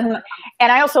doesn't.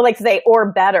 And I also like to say,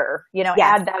 or better,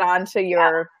 add that onto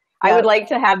your, I would like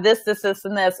to have this,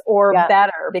 and this, or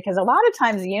better, because a lot of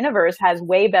times the universe has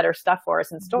way better stuff for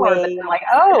us in store. But they're like,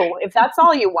 oh, if that's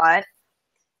all you want,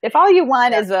 if all you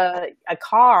want is a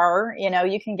car,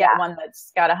 you can get one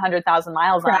that's got 100,000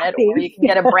 miles on it, or you can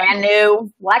get a brand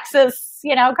new Lexus,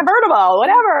 convertible,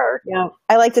 whatever. Yeah.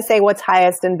 I like to say what's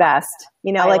highest and best,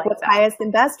 what's highest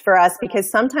and best for us, because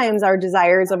sometimes our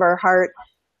desires of our heart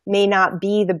may not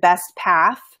be the best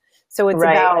path. So it's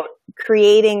about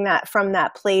creating that from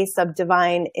that place of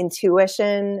divine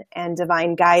intuition and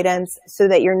divine guidance, so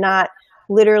that you're not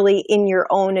literally in your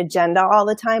own agenda all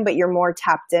the time, but you're more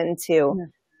tapped into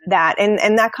that.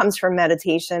 And that comes from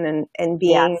meditation and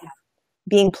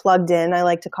being plugged in. I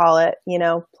like to call it,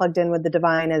 plugged in with the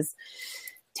divine, is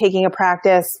taking a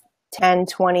practice 10,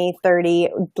 20, 30.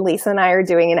 Lisa and I are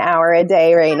doing an hour a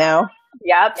day right now.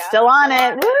 Yep. Still on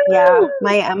it. Woo!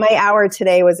 Yeah. My hour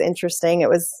today was interesting. It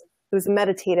was a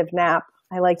meditative nap.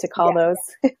 I like to call those.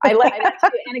 I like that too.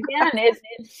 And again,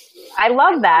 I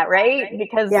love that, right?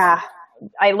 Because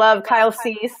I love Kyle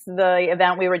Cease, the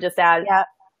event we were just at,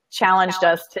 challenged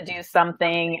us to do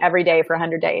something every day for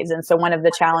 100 days. And so one of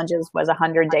the challenges was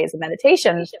 100 days of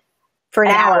meditation for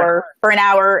an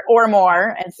hour or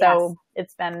more. And so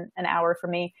it's been an hour for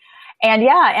me. And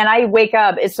and I wake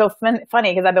up. It's so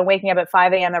funny because I've been waking up at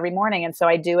 5 a.m. every morning. And so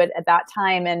I do it at that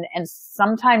time. And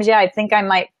sometimes, I think I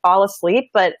might fall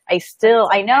asleep, but I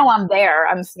know I'm there.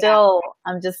 I'm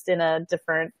just in a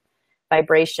different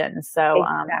vibration. So,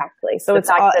 exactly. So it's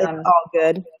all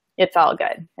good. It's all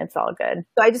good. It's all good.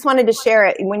 So I just wanted to share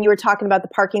it. When you were talking about the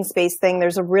parking space thing,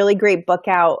 there's a really great book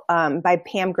out by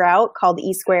Pam Grout called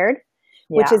E Squared,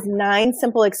 which is 9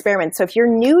 simple experiments. So if you're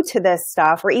new to this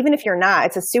stuff, or even if you're not,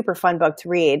 it's a super fun book to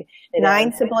read.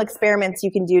 9 simple experiments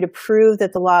you can do to prove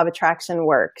that the law of attraction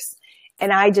works.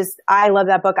 And I love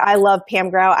that book. I love Pam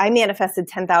Grout. I manifested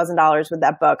 $10,000 with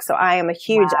that book. So I am a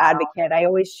huge advocate. I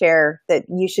always share that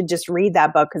you should just read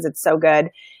that book because it's so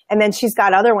good. And then she's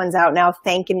got other ones out now,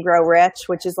 Think and Grow Rich,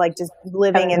 which is like just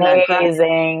living in that.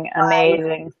 Amazing.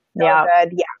 So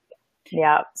good.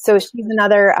 Yeah. So she's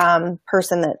another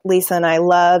person that Lisa and I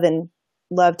love and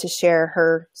love to share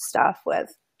her stuff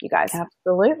with you guys.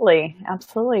 Absolutely.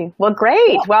 Well,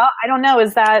 great. Well, I don't know.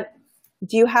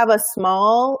 Do you have a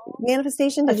small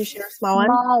manifestation? Did you share a small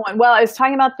one? Well, I was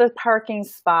talking about the parking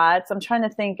spots. I'm trying to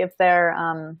think if they're,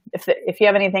 if you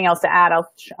have anything else to add,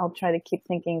 I'll try to keep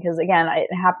thinking, because again,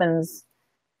 it happens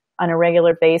on a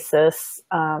regular basis.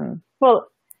 Well,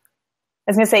 I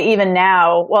was going to say even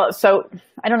now, so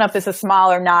I don't know if this is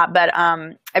small or not, but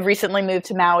I've recently moved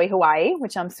to Maui, Hawaii,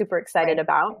 which I'm super excited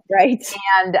about. Right.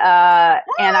 And I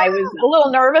was a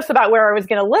little nervous about where I was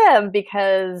going to live,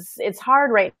 because it's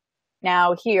hard right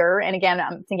now here. And again,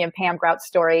 I'm thinking of Pam Grout's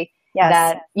story,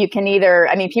 that you can either,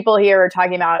 people here are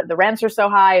talking about the rents are so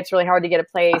high, it's really hard to get a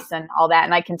place and all that.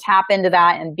 And I can tap into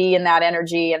that and be in that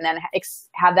energy and then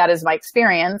have that as my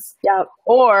experience. Yep.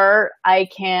 Or I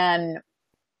can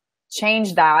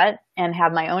change that and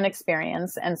have my own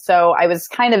experience. And so I was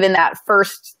kind of in that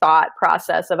first thought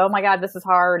process of, oh my God, this is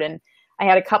hard. And I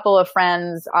had a couple of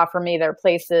friends offer me their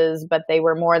places, but they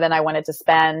were more than I wanted to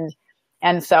spend.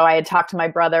 And so I had talked to my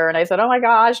brother and I said, oh my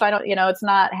gosh, I don't, it's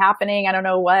not happening. I don't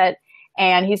know what.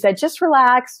 And he said, just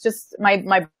relax. Just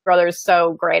my brother is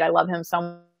so great. I love him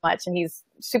so much. And he's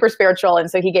super spiritual. And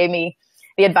so he gave me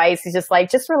the advice. He's just like,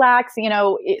 just relax.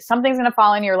 Something's going to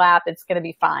fall in your lap. It's going to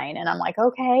be fine. And I'm like,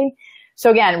 okay. So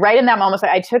again, right in that moment,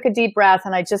 I took a deep breath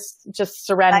and I just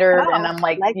surrendered. And I'm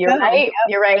like, you're right.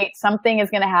 You're right. Something is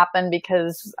going to happen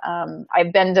because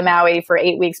I've been to Maui for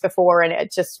 8 weeks before and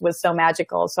it just was so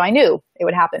magical. So I knew it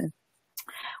would happen.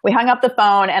 We hung up the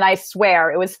phone and I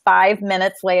swear it was 5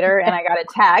 minutes later and I got a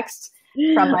text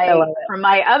from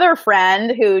my other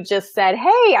friend who just said,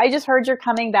 hey, I just heard you're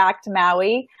coming back to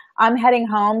Maui. I'm heading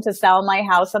home to sell my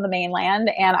house on the mainland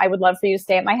and I would love for you to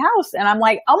stay at my house. And I'm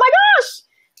like, oh my gosh.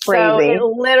 Crazy. So it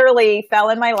literally fell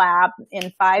in my lap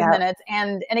in 5 minutes.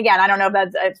 And again, I don't know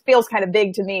if it feels kind of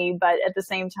big to me, but at the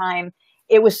same time,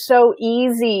 it was so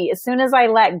easy. As soon as I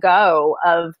let go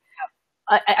of,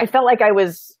 I felt like I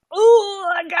was,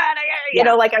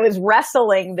 like I was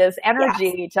wrestling this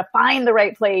energy to find the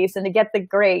right place and to get the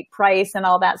great price and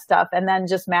all that stuff. And then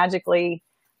just magically,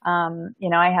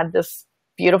 I had this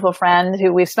beautiful friend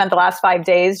who we've spent the last 5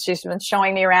 days. She's been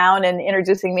showing me around and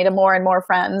introducing me to more and more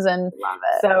friends. And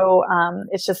so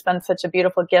it's just been such a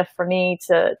beautiful gift for me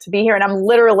to be here. And I'm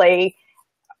literally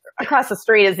across the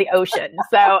street is the ocean.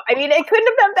 So, I mean, it couldn't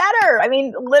have been better. I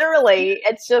mean, literally,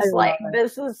 it's just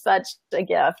this is such a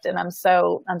gift. And I'm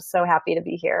so happy to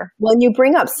be here. Well, and you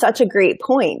bring up such a great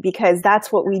point because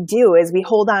that's what we do is we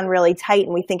hold on really tight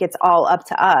and we think it's all up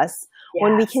to us. Yes.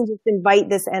 When we can just invite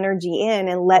this energy in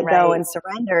and let go and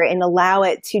surrender and allow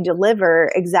it to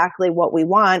deliver exactly what we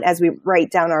want as we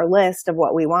write down our list of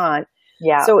what we want.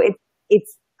 Yeah. So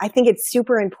I think it's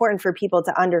super important for people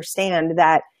to understand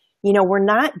that, we're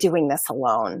not doing this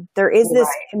alone. There is this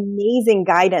amazing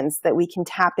guidance that we can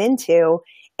tap into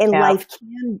and life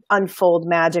can unfold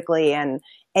magically and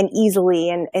easily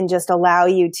and just allow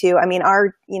you to,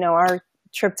 our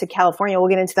trip to California, we'll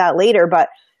get into that later, but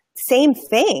same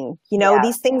thing,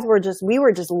 these things we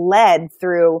were just led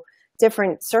through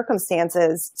different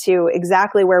circumstances to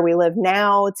exactly where we live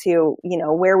now, to,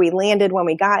 where we landed when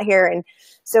we got here. And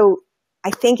so I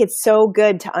think it's so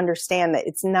good to understand that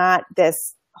it's not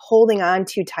this holding on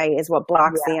too tight is what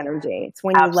blocks the energy. It's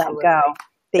when you let go.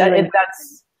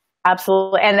 That's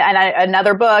absolutely. And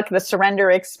another book, The Surrender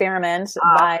Experiment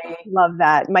by love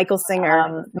that. Michael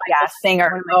Singer.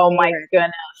 Singer. Oh my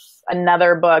goodness.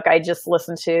 Another book I just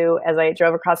listened to as I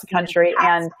drove across the country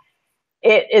and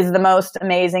it is the most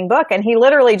amazing book. And he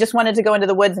literally just wanted to go into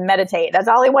the woods and meditate. That's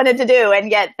all he wanted to do.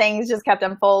 And yet things just kept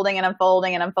unfolding and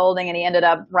unfolding and unfolding. And he ended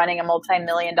up running a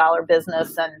multi-million-dollar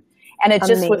business. And it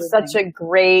just was such a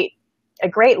great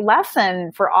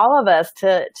lesson for all of us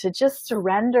to just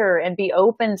surrender and be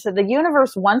open to the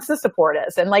universe wants to support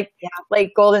us. And like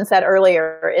Golden said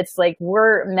earlier, it's like,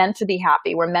 we're meant to be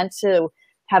happy. We're meant to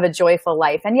have a joyful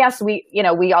life. And yes,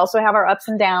 we also have our ups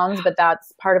and downs, but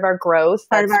that's part of our growth.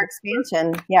 Part of our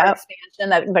expansion. Yeah.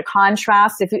 Expansion, the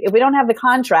contrast. If we don't have the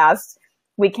contrast,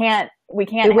 we can't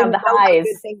have the highs.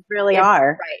 Things really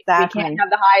are. Right. We can't have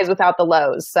the highs without the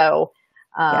lows. So,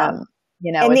 and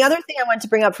the other thing I wanted to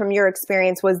bring up from your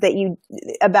experience was that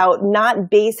about not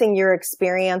basing your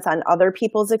experience on other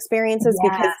people's experiences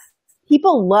because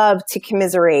people love to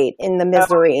commiserate in the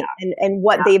misery and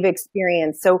what they've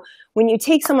experienced. So when you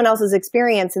take someone else's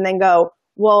experience and then go,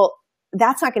 well,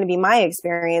 that's not going to be my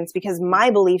experience because my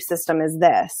belief system is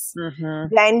this,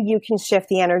 then you can shift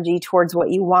the energy towards what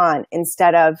you want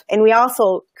instead of, and we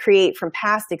also create from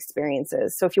past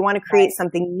experiences. So if you want to create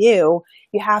something new,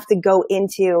 you have to go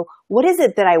into what is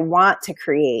it that I want to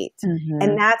create?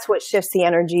 And that's what shifts the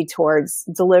energy towards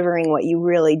delivering what you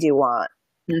really do want.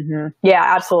 Yeah,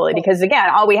 absolutely. Because again,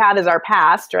 all we have is our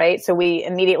past, right? So we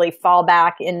immediately fall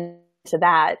back into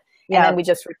that. And then we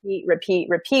just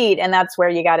repeat. And that's where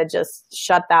you got to just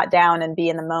shut that down and be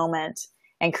in the moment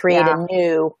and create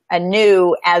a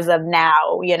new as of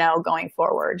now, going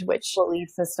forward, which belief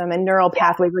system and neural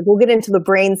pathways. We'll get into the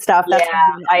brain stuff. That's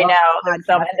I know. And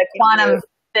the quantum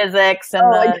physics and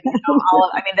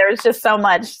there's just so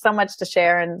much to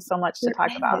share and so much to talk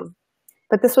about.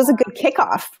 But this was a good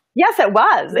kickoff. Yes, it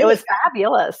was. It was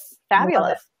fabulous.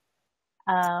 Fabulous.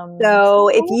 So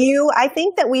I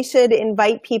think that we should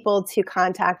invite people to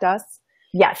contact us.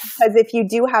 Yes. Because if you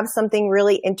do have something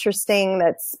really interesting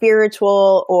that's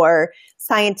spiritual or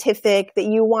scientific that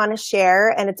you want to share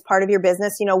and it's part of your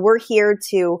business, we're here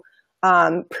to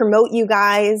promote you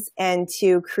guys and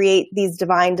to create these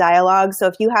divine dialogues. So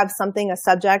if you have something, a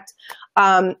subject,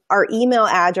 our email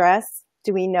address,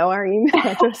 do we know our email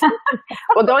address?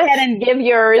 Well, go ahead and give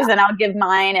yours and I'll give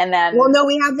mine and then. Well, no,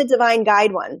 we have the divine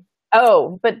guide one.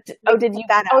 Oh, but, did you?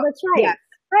 That Oh, that's right. Yeah.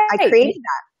 Right. I created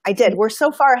that. I did. We're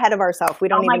so far ahead of ourselves. We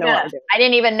don't even know what we're doing. I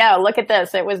didn't even know. Look at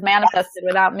this. It was manifested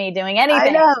without me doing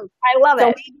anything. I know. I love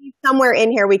it. Maybe somewhere in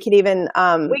here we could even we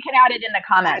can add it in the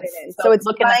comments. So it's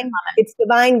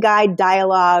divine guide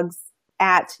dialogues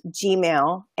at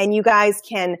Gmail, and you guys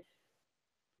can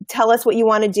tell us what you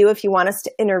want to do if you want us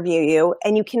to interview you,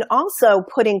 and you can also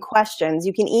put in questions.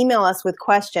 You can email us with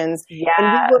questions, and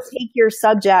we will take your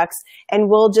subjects, and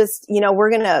we'll just,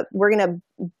 we're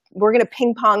gonna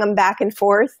ping pong them back and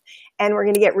forth, and we're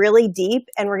gonna get really deep,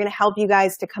 and we're gonna help you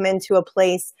guys to come into a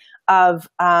place of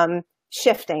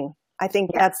shifting. I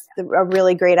think that's a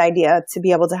really great idea, to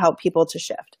be able to help people to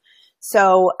shift.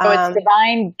 So it's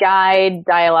Divine Guide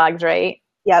Dialogues, right?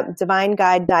 Yep, Divine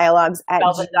Guide Dialogues at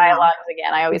Gmail. Dialogues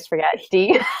again. I always forget.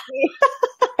 D.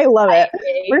 I love it.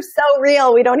 We're so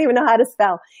real. We don't even know how to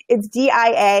spell. It's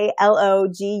DIALOGUES.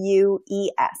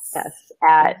 Yes,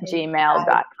 at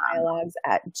gmail.com. Dialogues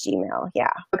at Gmail. Yeah.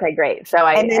 Okay, great. So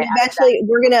and then eventually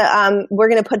we're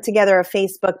gonna put together a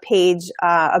Facebook page,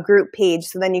 a group page,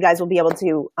 so then you guys will be able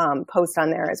to post on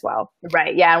there as well.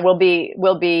 Right. Yeah, and we'll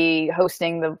be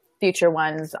hosting the future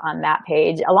ones on that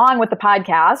page, along with the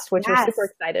podcast, which we're super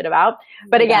excited about.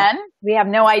 But again, we have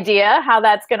no idea how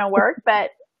that's going to work,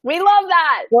 but we love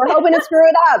that. We're hoping to screw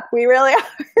it up. We really are.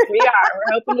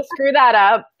 We're hoping to screw that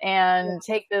up and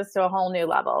take this to a whole new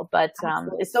level. But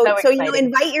it's so exciting.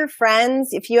 Invite your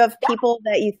friends. If you have people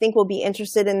that you think will be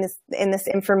interested in this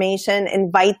information,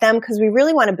 invite them, because we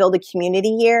really want to build a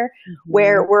community here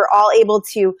where we're all able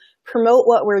to promote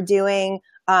what we're doing,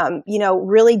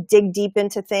 really dig deep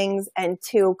into things, and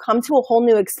to come to a whole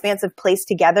new expansive place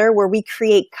together where we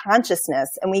create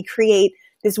consciousness and we create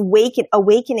this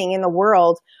awakening in the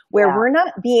world where we're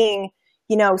not being,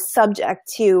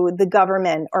 subject to the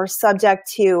government or subject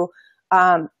to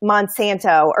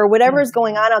Monsanto or whatever is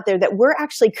going on out there, that we're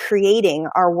actually creating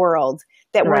our world,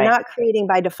 that we're not creating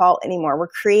by default anymore. We're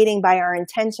creating by our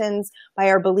intentions, by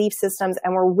our belief systems,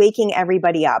 and we're waking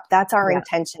everybody up. That's our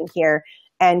intention here.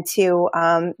 And to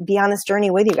be on this journey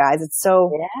with you guys. It's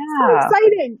so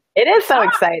exciting. It is so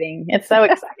exciting. It's so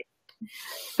exciting.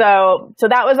 So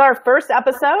that was our first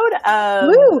episode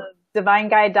of Divine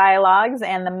Guide Dialogues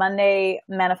and the Monday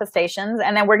Manifestations.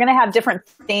 And then we're going to have different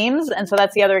themes. And so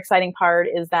that's the other exciting part,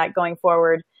 is that going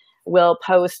forward, we'll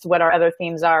post what our other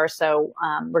themes are. So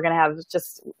we're going to have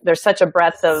there's such a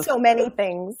breadth of so many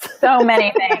things to talk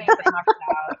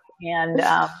about. And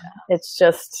it's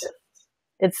just...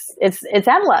 It's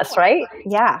endless, right?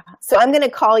 Yeah. So I'm going to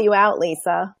call you out,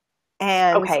 Lisa.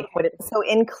 And so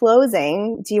in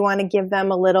closing, do you want to give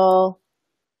them a little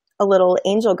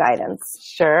angel guidance?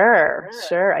 Sure.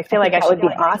 I feel like I should be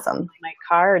awesome. My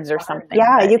cards or something.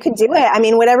 Yeah, you could do it. I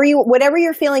mean, whatever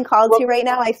you're feeling called to right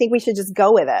now, I think we should just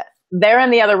go with it. They're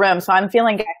in the other room, so I'm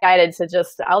feeling guided to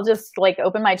I'll just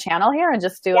open my channel here and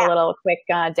just do a little quick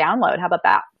download. How about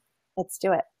that? Let's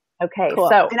do it. Okay, cool.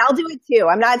 So, and I'll do it too.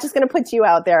 I'm not just going to put you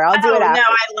out there. I'll do it after. No,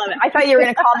 I love it. I thought you were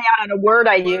going to call me out on a word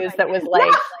I used that was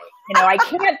like, I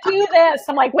can't do this.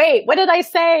 I'm like, wait, what did I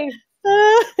say? No,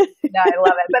 I love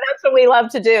it. But that's what we love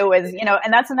to do is,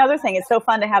 and that's another thing. It's so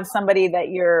fun to have somebody that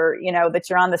you're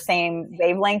on the same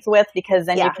wavelength with, because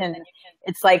then you can,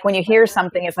 it's like when you hear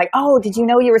something, it's like, oh, did you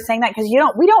know you were saying that? Because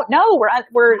we don't know.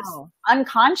 We're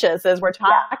unconscious as we're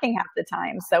talking half the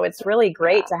time. So it's really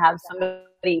great to have somebody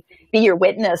be your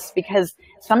witness, because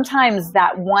sometimes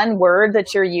that one word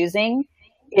that you're using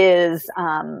is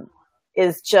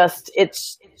just,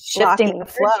 it's shifting the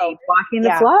flow, blocking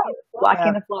the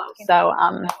flow. So,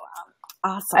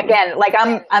 awesome. Again,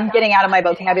 I'm getting out of my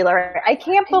vocabulary. I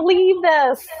can't believe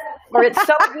this, or it's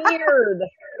so weird.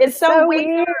 It's so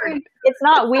weird. It's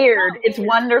not weird. It's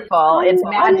wonderful. It's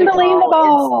magical.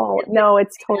 Unbelievable. No,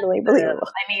 it's totally believable.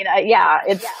 I mean,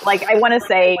 it's like, I want to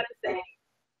say,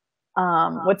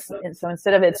 so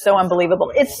instead of it's so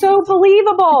unbelievable, it's so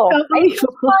believable. I just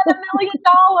won $1 million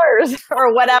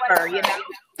or whatever,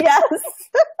 Yes.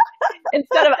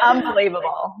 Instead of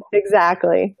unbelievable.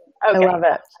 Exactly. Okay. I love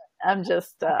it. I'm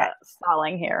just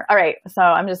stalling here. All right. So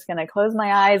I'm just going to close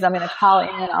my eyes. I'm going to call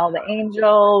in all the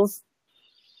angels.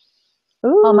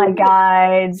 Ooh. All my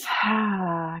guides.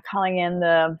 Calling in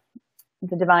the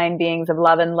divine beings of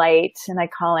love and light. And I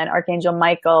call in Archangel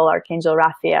Michael, Archangel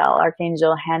Raphael,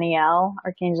 Archangel Haniel,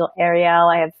 Archangel Ariel.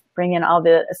 I bring in all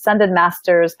the ascended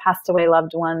masters, passed away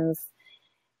loved ones,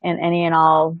 and any and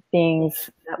all beings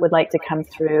that would like to come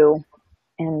through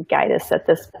and guide us at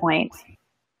this point.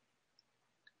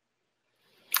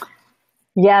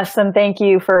 Yes, and thank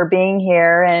you for being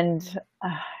here and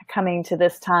coming to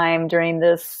this time during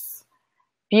this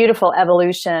beautiful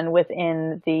evolution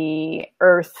within the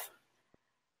Earth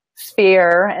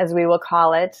sphere, as we will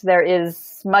call it. There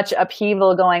is much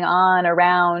upheaval going on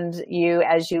around you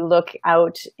as you look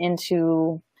out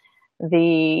into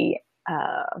the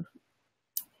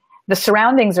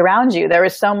surroundings around you. There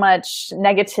is so much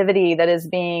negativity that is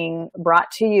being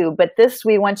brought to you, but this,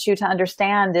 we want you to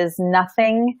understand, is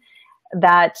nothing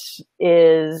that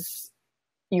is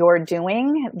your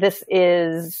doing. This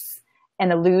is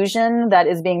an illusion that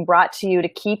is being brought to you to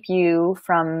keep you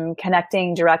from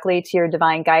connecting directly to your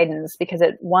divine guidance, because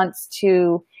it wants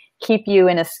to keep you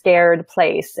in a scared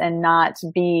place and not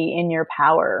be in your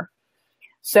power.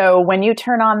 So when you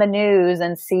turn on the news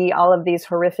and see all of these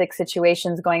horrific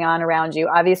situations going on around you,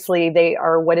 obviously they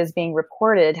are what is being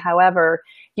reported. However,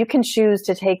 you can choose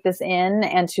to take this in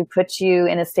and to put you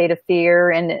in a state of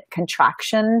fear and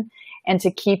contraction, and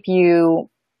to keep you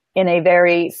in a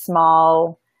very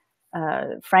small,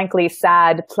 frankly,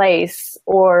 sad place.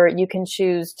 Or you can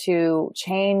choose to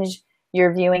change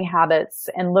your viewing habits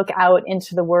and look out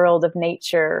into the world of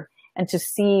nature and to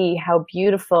see how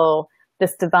beautiful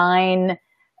this divinely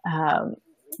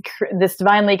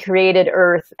created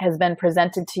earth has been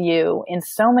presented to you in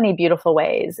so many beautiful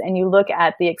ways. And you look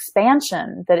at the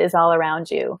expansion that is all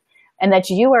around you, and that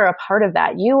you are a part of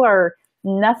that. You are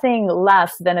nothing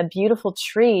less than a beautiful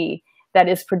tree that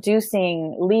is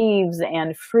producing leaves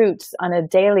and fruits on a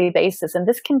daily basis. And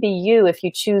this can be you if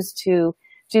you choose to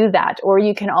do that. Or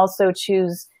you can also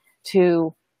choose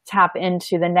to tap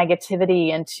into the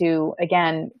negativity and to,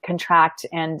 again, contract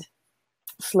and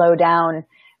slow down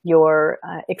your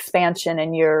expansion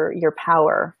and your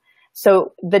power.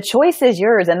 So the choice is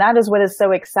yours. And that is what is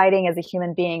so exciting as a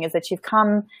human being, is that you've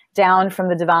come down from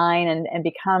the divine and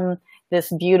become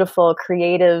this beautiful,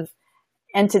 creative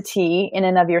entity in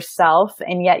and of yourself.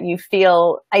 And yet you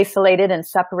feel isolated and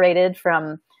separated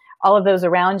from all of those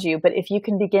around you. But if you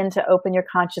can begin to open your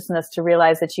consciousness to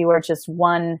realize that you are just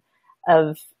one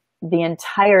of the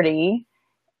entirety,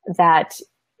 that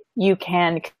you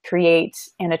can create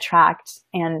and attract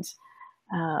and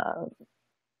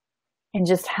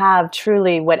just have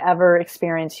truly whatever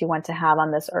experience you want to have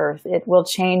on this earth. It will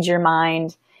change your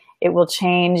mind. It will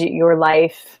change your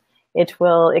life. It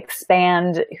will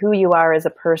expand who you are as a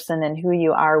person and who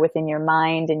you are within your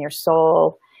mind and your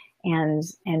soul. And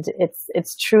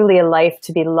it's truly a life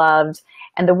to be loved.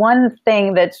 And the one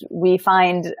thing that we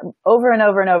find over and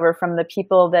over and over from the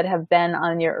people that have been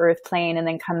on your earth plane and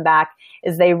then come back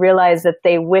is they realize that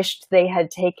they wished they had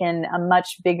taken a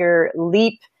much bigger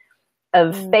leap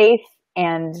of faith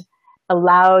and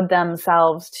allowed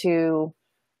themselves to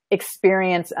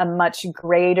experience a much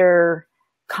greater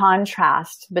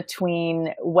contrast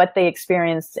between what they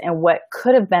experienced and what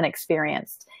could have been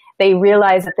experienced. They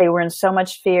realized that they were in so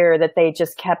much fear that they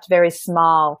just kept very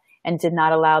small and did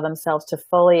not allow themselves to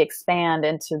fully expand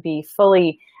and to be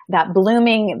fully that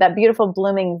blooming, that beautiful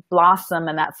blooming blossom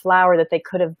and that flower that they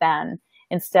could have been.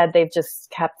 Instead, they've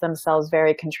just kept themselves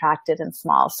very contracted and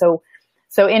small. So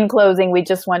in closing, we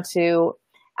just want to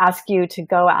ask you to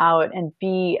go out and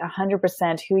be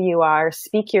 100% who you are,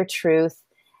 speak your truth,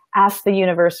 ask the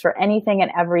universe for anything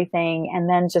and everything, and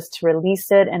then just to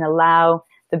release it and allow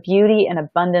the beauty and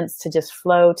abundance to just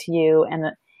flow to you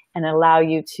and allow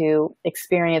you to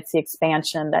experience the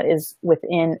expansion that is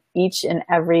within each and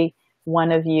every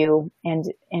one of you and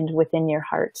within your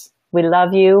heart. We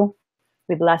love you.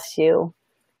 We bless you.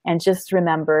 And just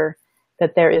remember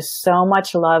that there is so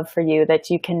much love for you that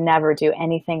you can never do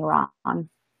anything wrong.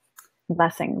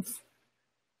 Blessings.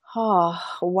 Oh,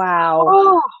 wow.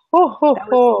 That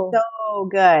was so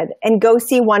good. And go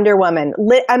see Wonder Woman.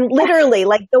 I'm literally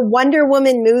like, the Wonder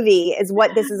Woman movie is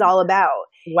what this is all about.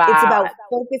 Wow. It's about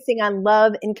focusing on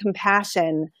love and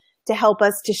compassion to help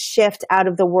us to shift out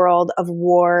of the world of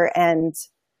war and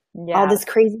all this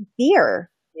crazy fear.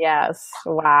 Yes.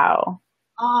 Wow.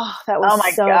 Oh, that was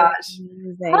my so gosh.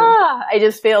 amazing. I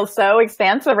just feel so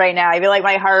expansive right now. I feel like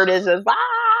my heart is just,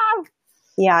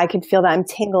 Yeah, I could feel that. I'm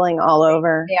tingling all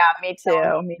over. Yeah, me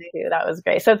too. Me too. That was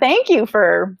great. So thank you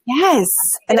for. Yes.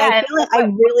 And I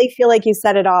really feel like you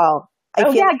said it all. Good.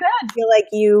 I feel like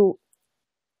you,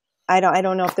 I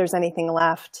don't know if there's anything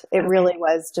left. It really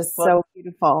was just so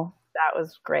beautiful. That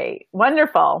was great.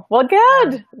 Wonderful. Well,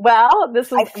 good. Well,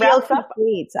 this is. I feel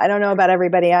complete. I don't know about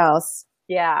everybody else.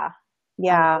 Yeah.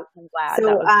 Yeah. I'm glad. So,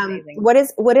 that was amazing.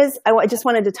 what is, I just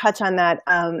wanted to touch on that.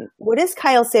 What does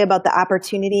Kyle say about the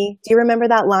opportunity? Do you remember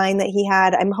that line that he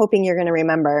had? I'm hoping you're going to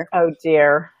remember. Oh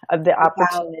dear. Of the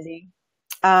opportunity.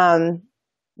 The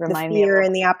fear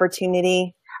and the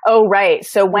opportunity. Oh, right.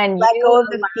 So when let go of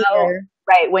the fear.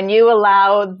 Right. When you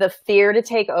allow the fear to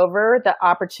take over, the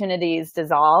opportunities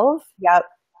dissolve. Yep.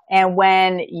 And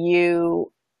when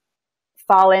you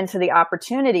fall into the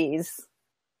opportunities,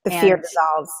 the fear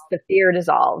dissolves. The fear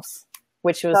dissolves,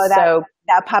 which was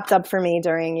that popped up for me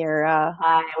during your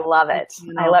I love it.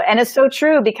 I love it. And it's so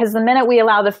true, because the minute we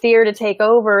allow the fear to take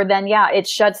over, then it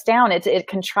shuts down. It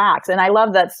contracts. And I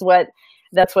love that's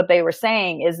what they were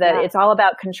saying, is that it's all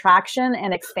about contraction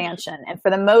and expansion. And for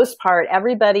the most part,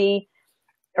 everybody,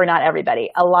 or not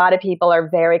everybody, a lot of people are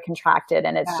very contracted,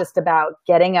 and it's just about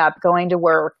getting up, going to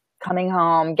work, coming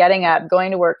home, getting up,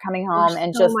 going to work, coming home,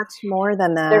 and so much more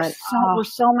than that. We're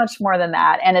so much more than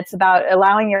that. And it's about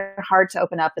allowing your heart to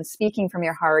open up and speaking from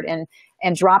your heart and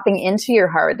dropping into your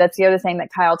heart. That's the other thing that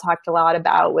Kyle talked a lot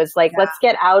about, was like, let's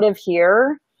get out of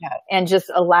here and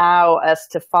just allow us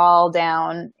to fall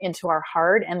down into our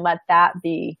heart and let that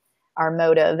be our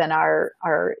motive and our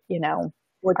our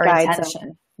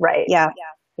intention. Right. Yeah.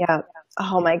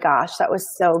 Oh my gosh, that was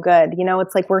so good.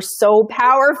 It's like, we're so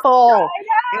powerful.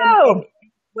 I know. And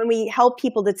when we help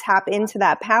people to tap into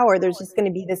that power, there's just going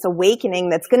to be this awakening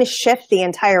that's going to shift the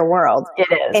entire world.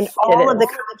 It is. And all of the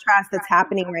contrast that's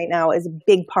happening right now is a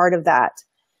big part of that.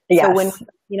 Yes. So when,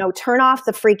 turn off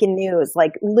the freaking news,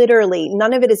 like literally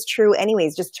none of it is true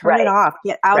anyways. Just turn it off,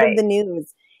 get out of the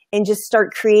news, and just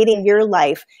start creating your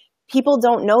life. People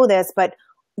don't know this, but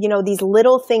these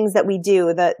little things that we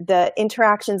do, the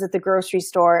interactions at the grocery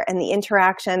store and the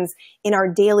interactions in our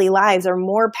daily lives are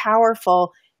more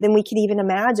powerful than we could even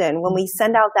imagine. When we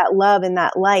send out that love and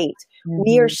that light,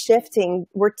 we are shifting,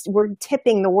 we're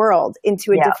tipping the world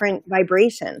into a different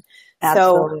vibration.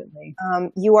 Absolutely. So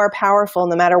you are powerful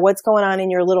no matter what's going on in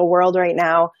your little world right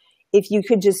now. If you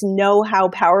could just know how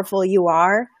powerful you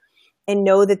are, and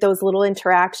know that those little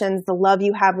interactions, the love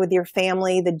you have with your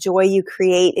family, the joy you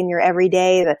create in your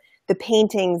everyday, the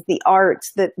paintings, the art,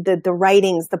 the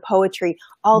writings, the poetry,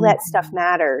 all that stuff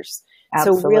matters.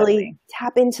 Absolutely. So really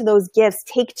tap into those gifts,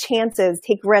 take chances,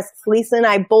 take risks. Lisa and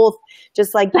I both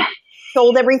just like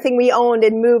sold everything we owned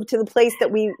and moved to the place that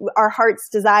our hearts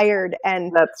desired.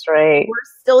 And that's right.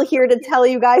 We're still here to tell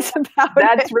you guys about it.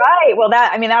 That's right. Well,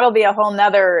 that'll be a whole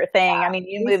nother thing. I mean,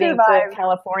 you moving to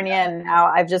California, and now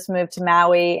I've just moved to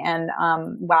Maui, and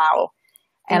wow.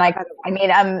 And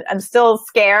I'm still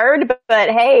scared, but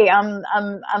hey, I'm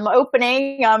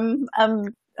opening.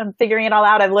 I'm figuring it all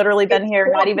out. I've literally been here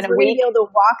not even a week. Be able to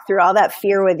walk through all that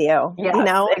fear with you.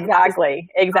 Yes,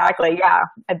 exactly. Yeah,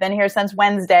 I've been here since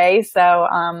Wednesday, so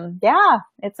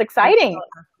it's exciting.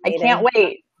 I can't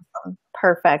wait.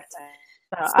 Perfect.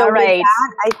 So all right,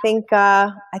 with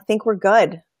that, I think we're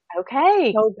good.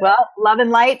 Okay. So good. Well, love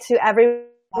and light to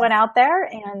everyone out there,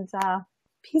 and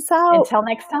peace out. Until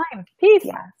next time. Peace.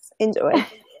 Yes. Enjoy.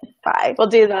 Bye. We'll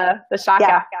do the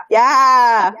shaka.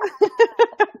 Yeah.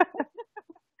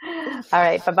 All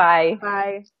right. Bye-bye.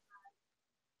 Bye.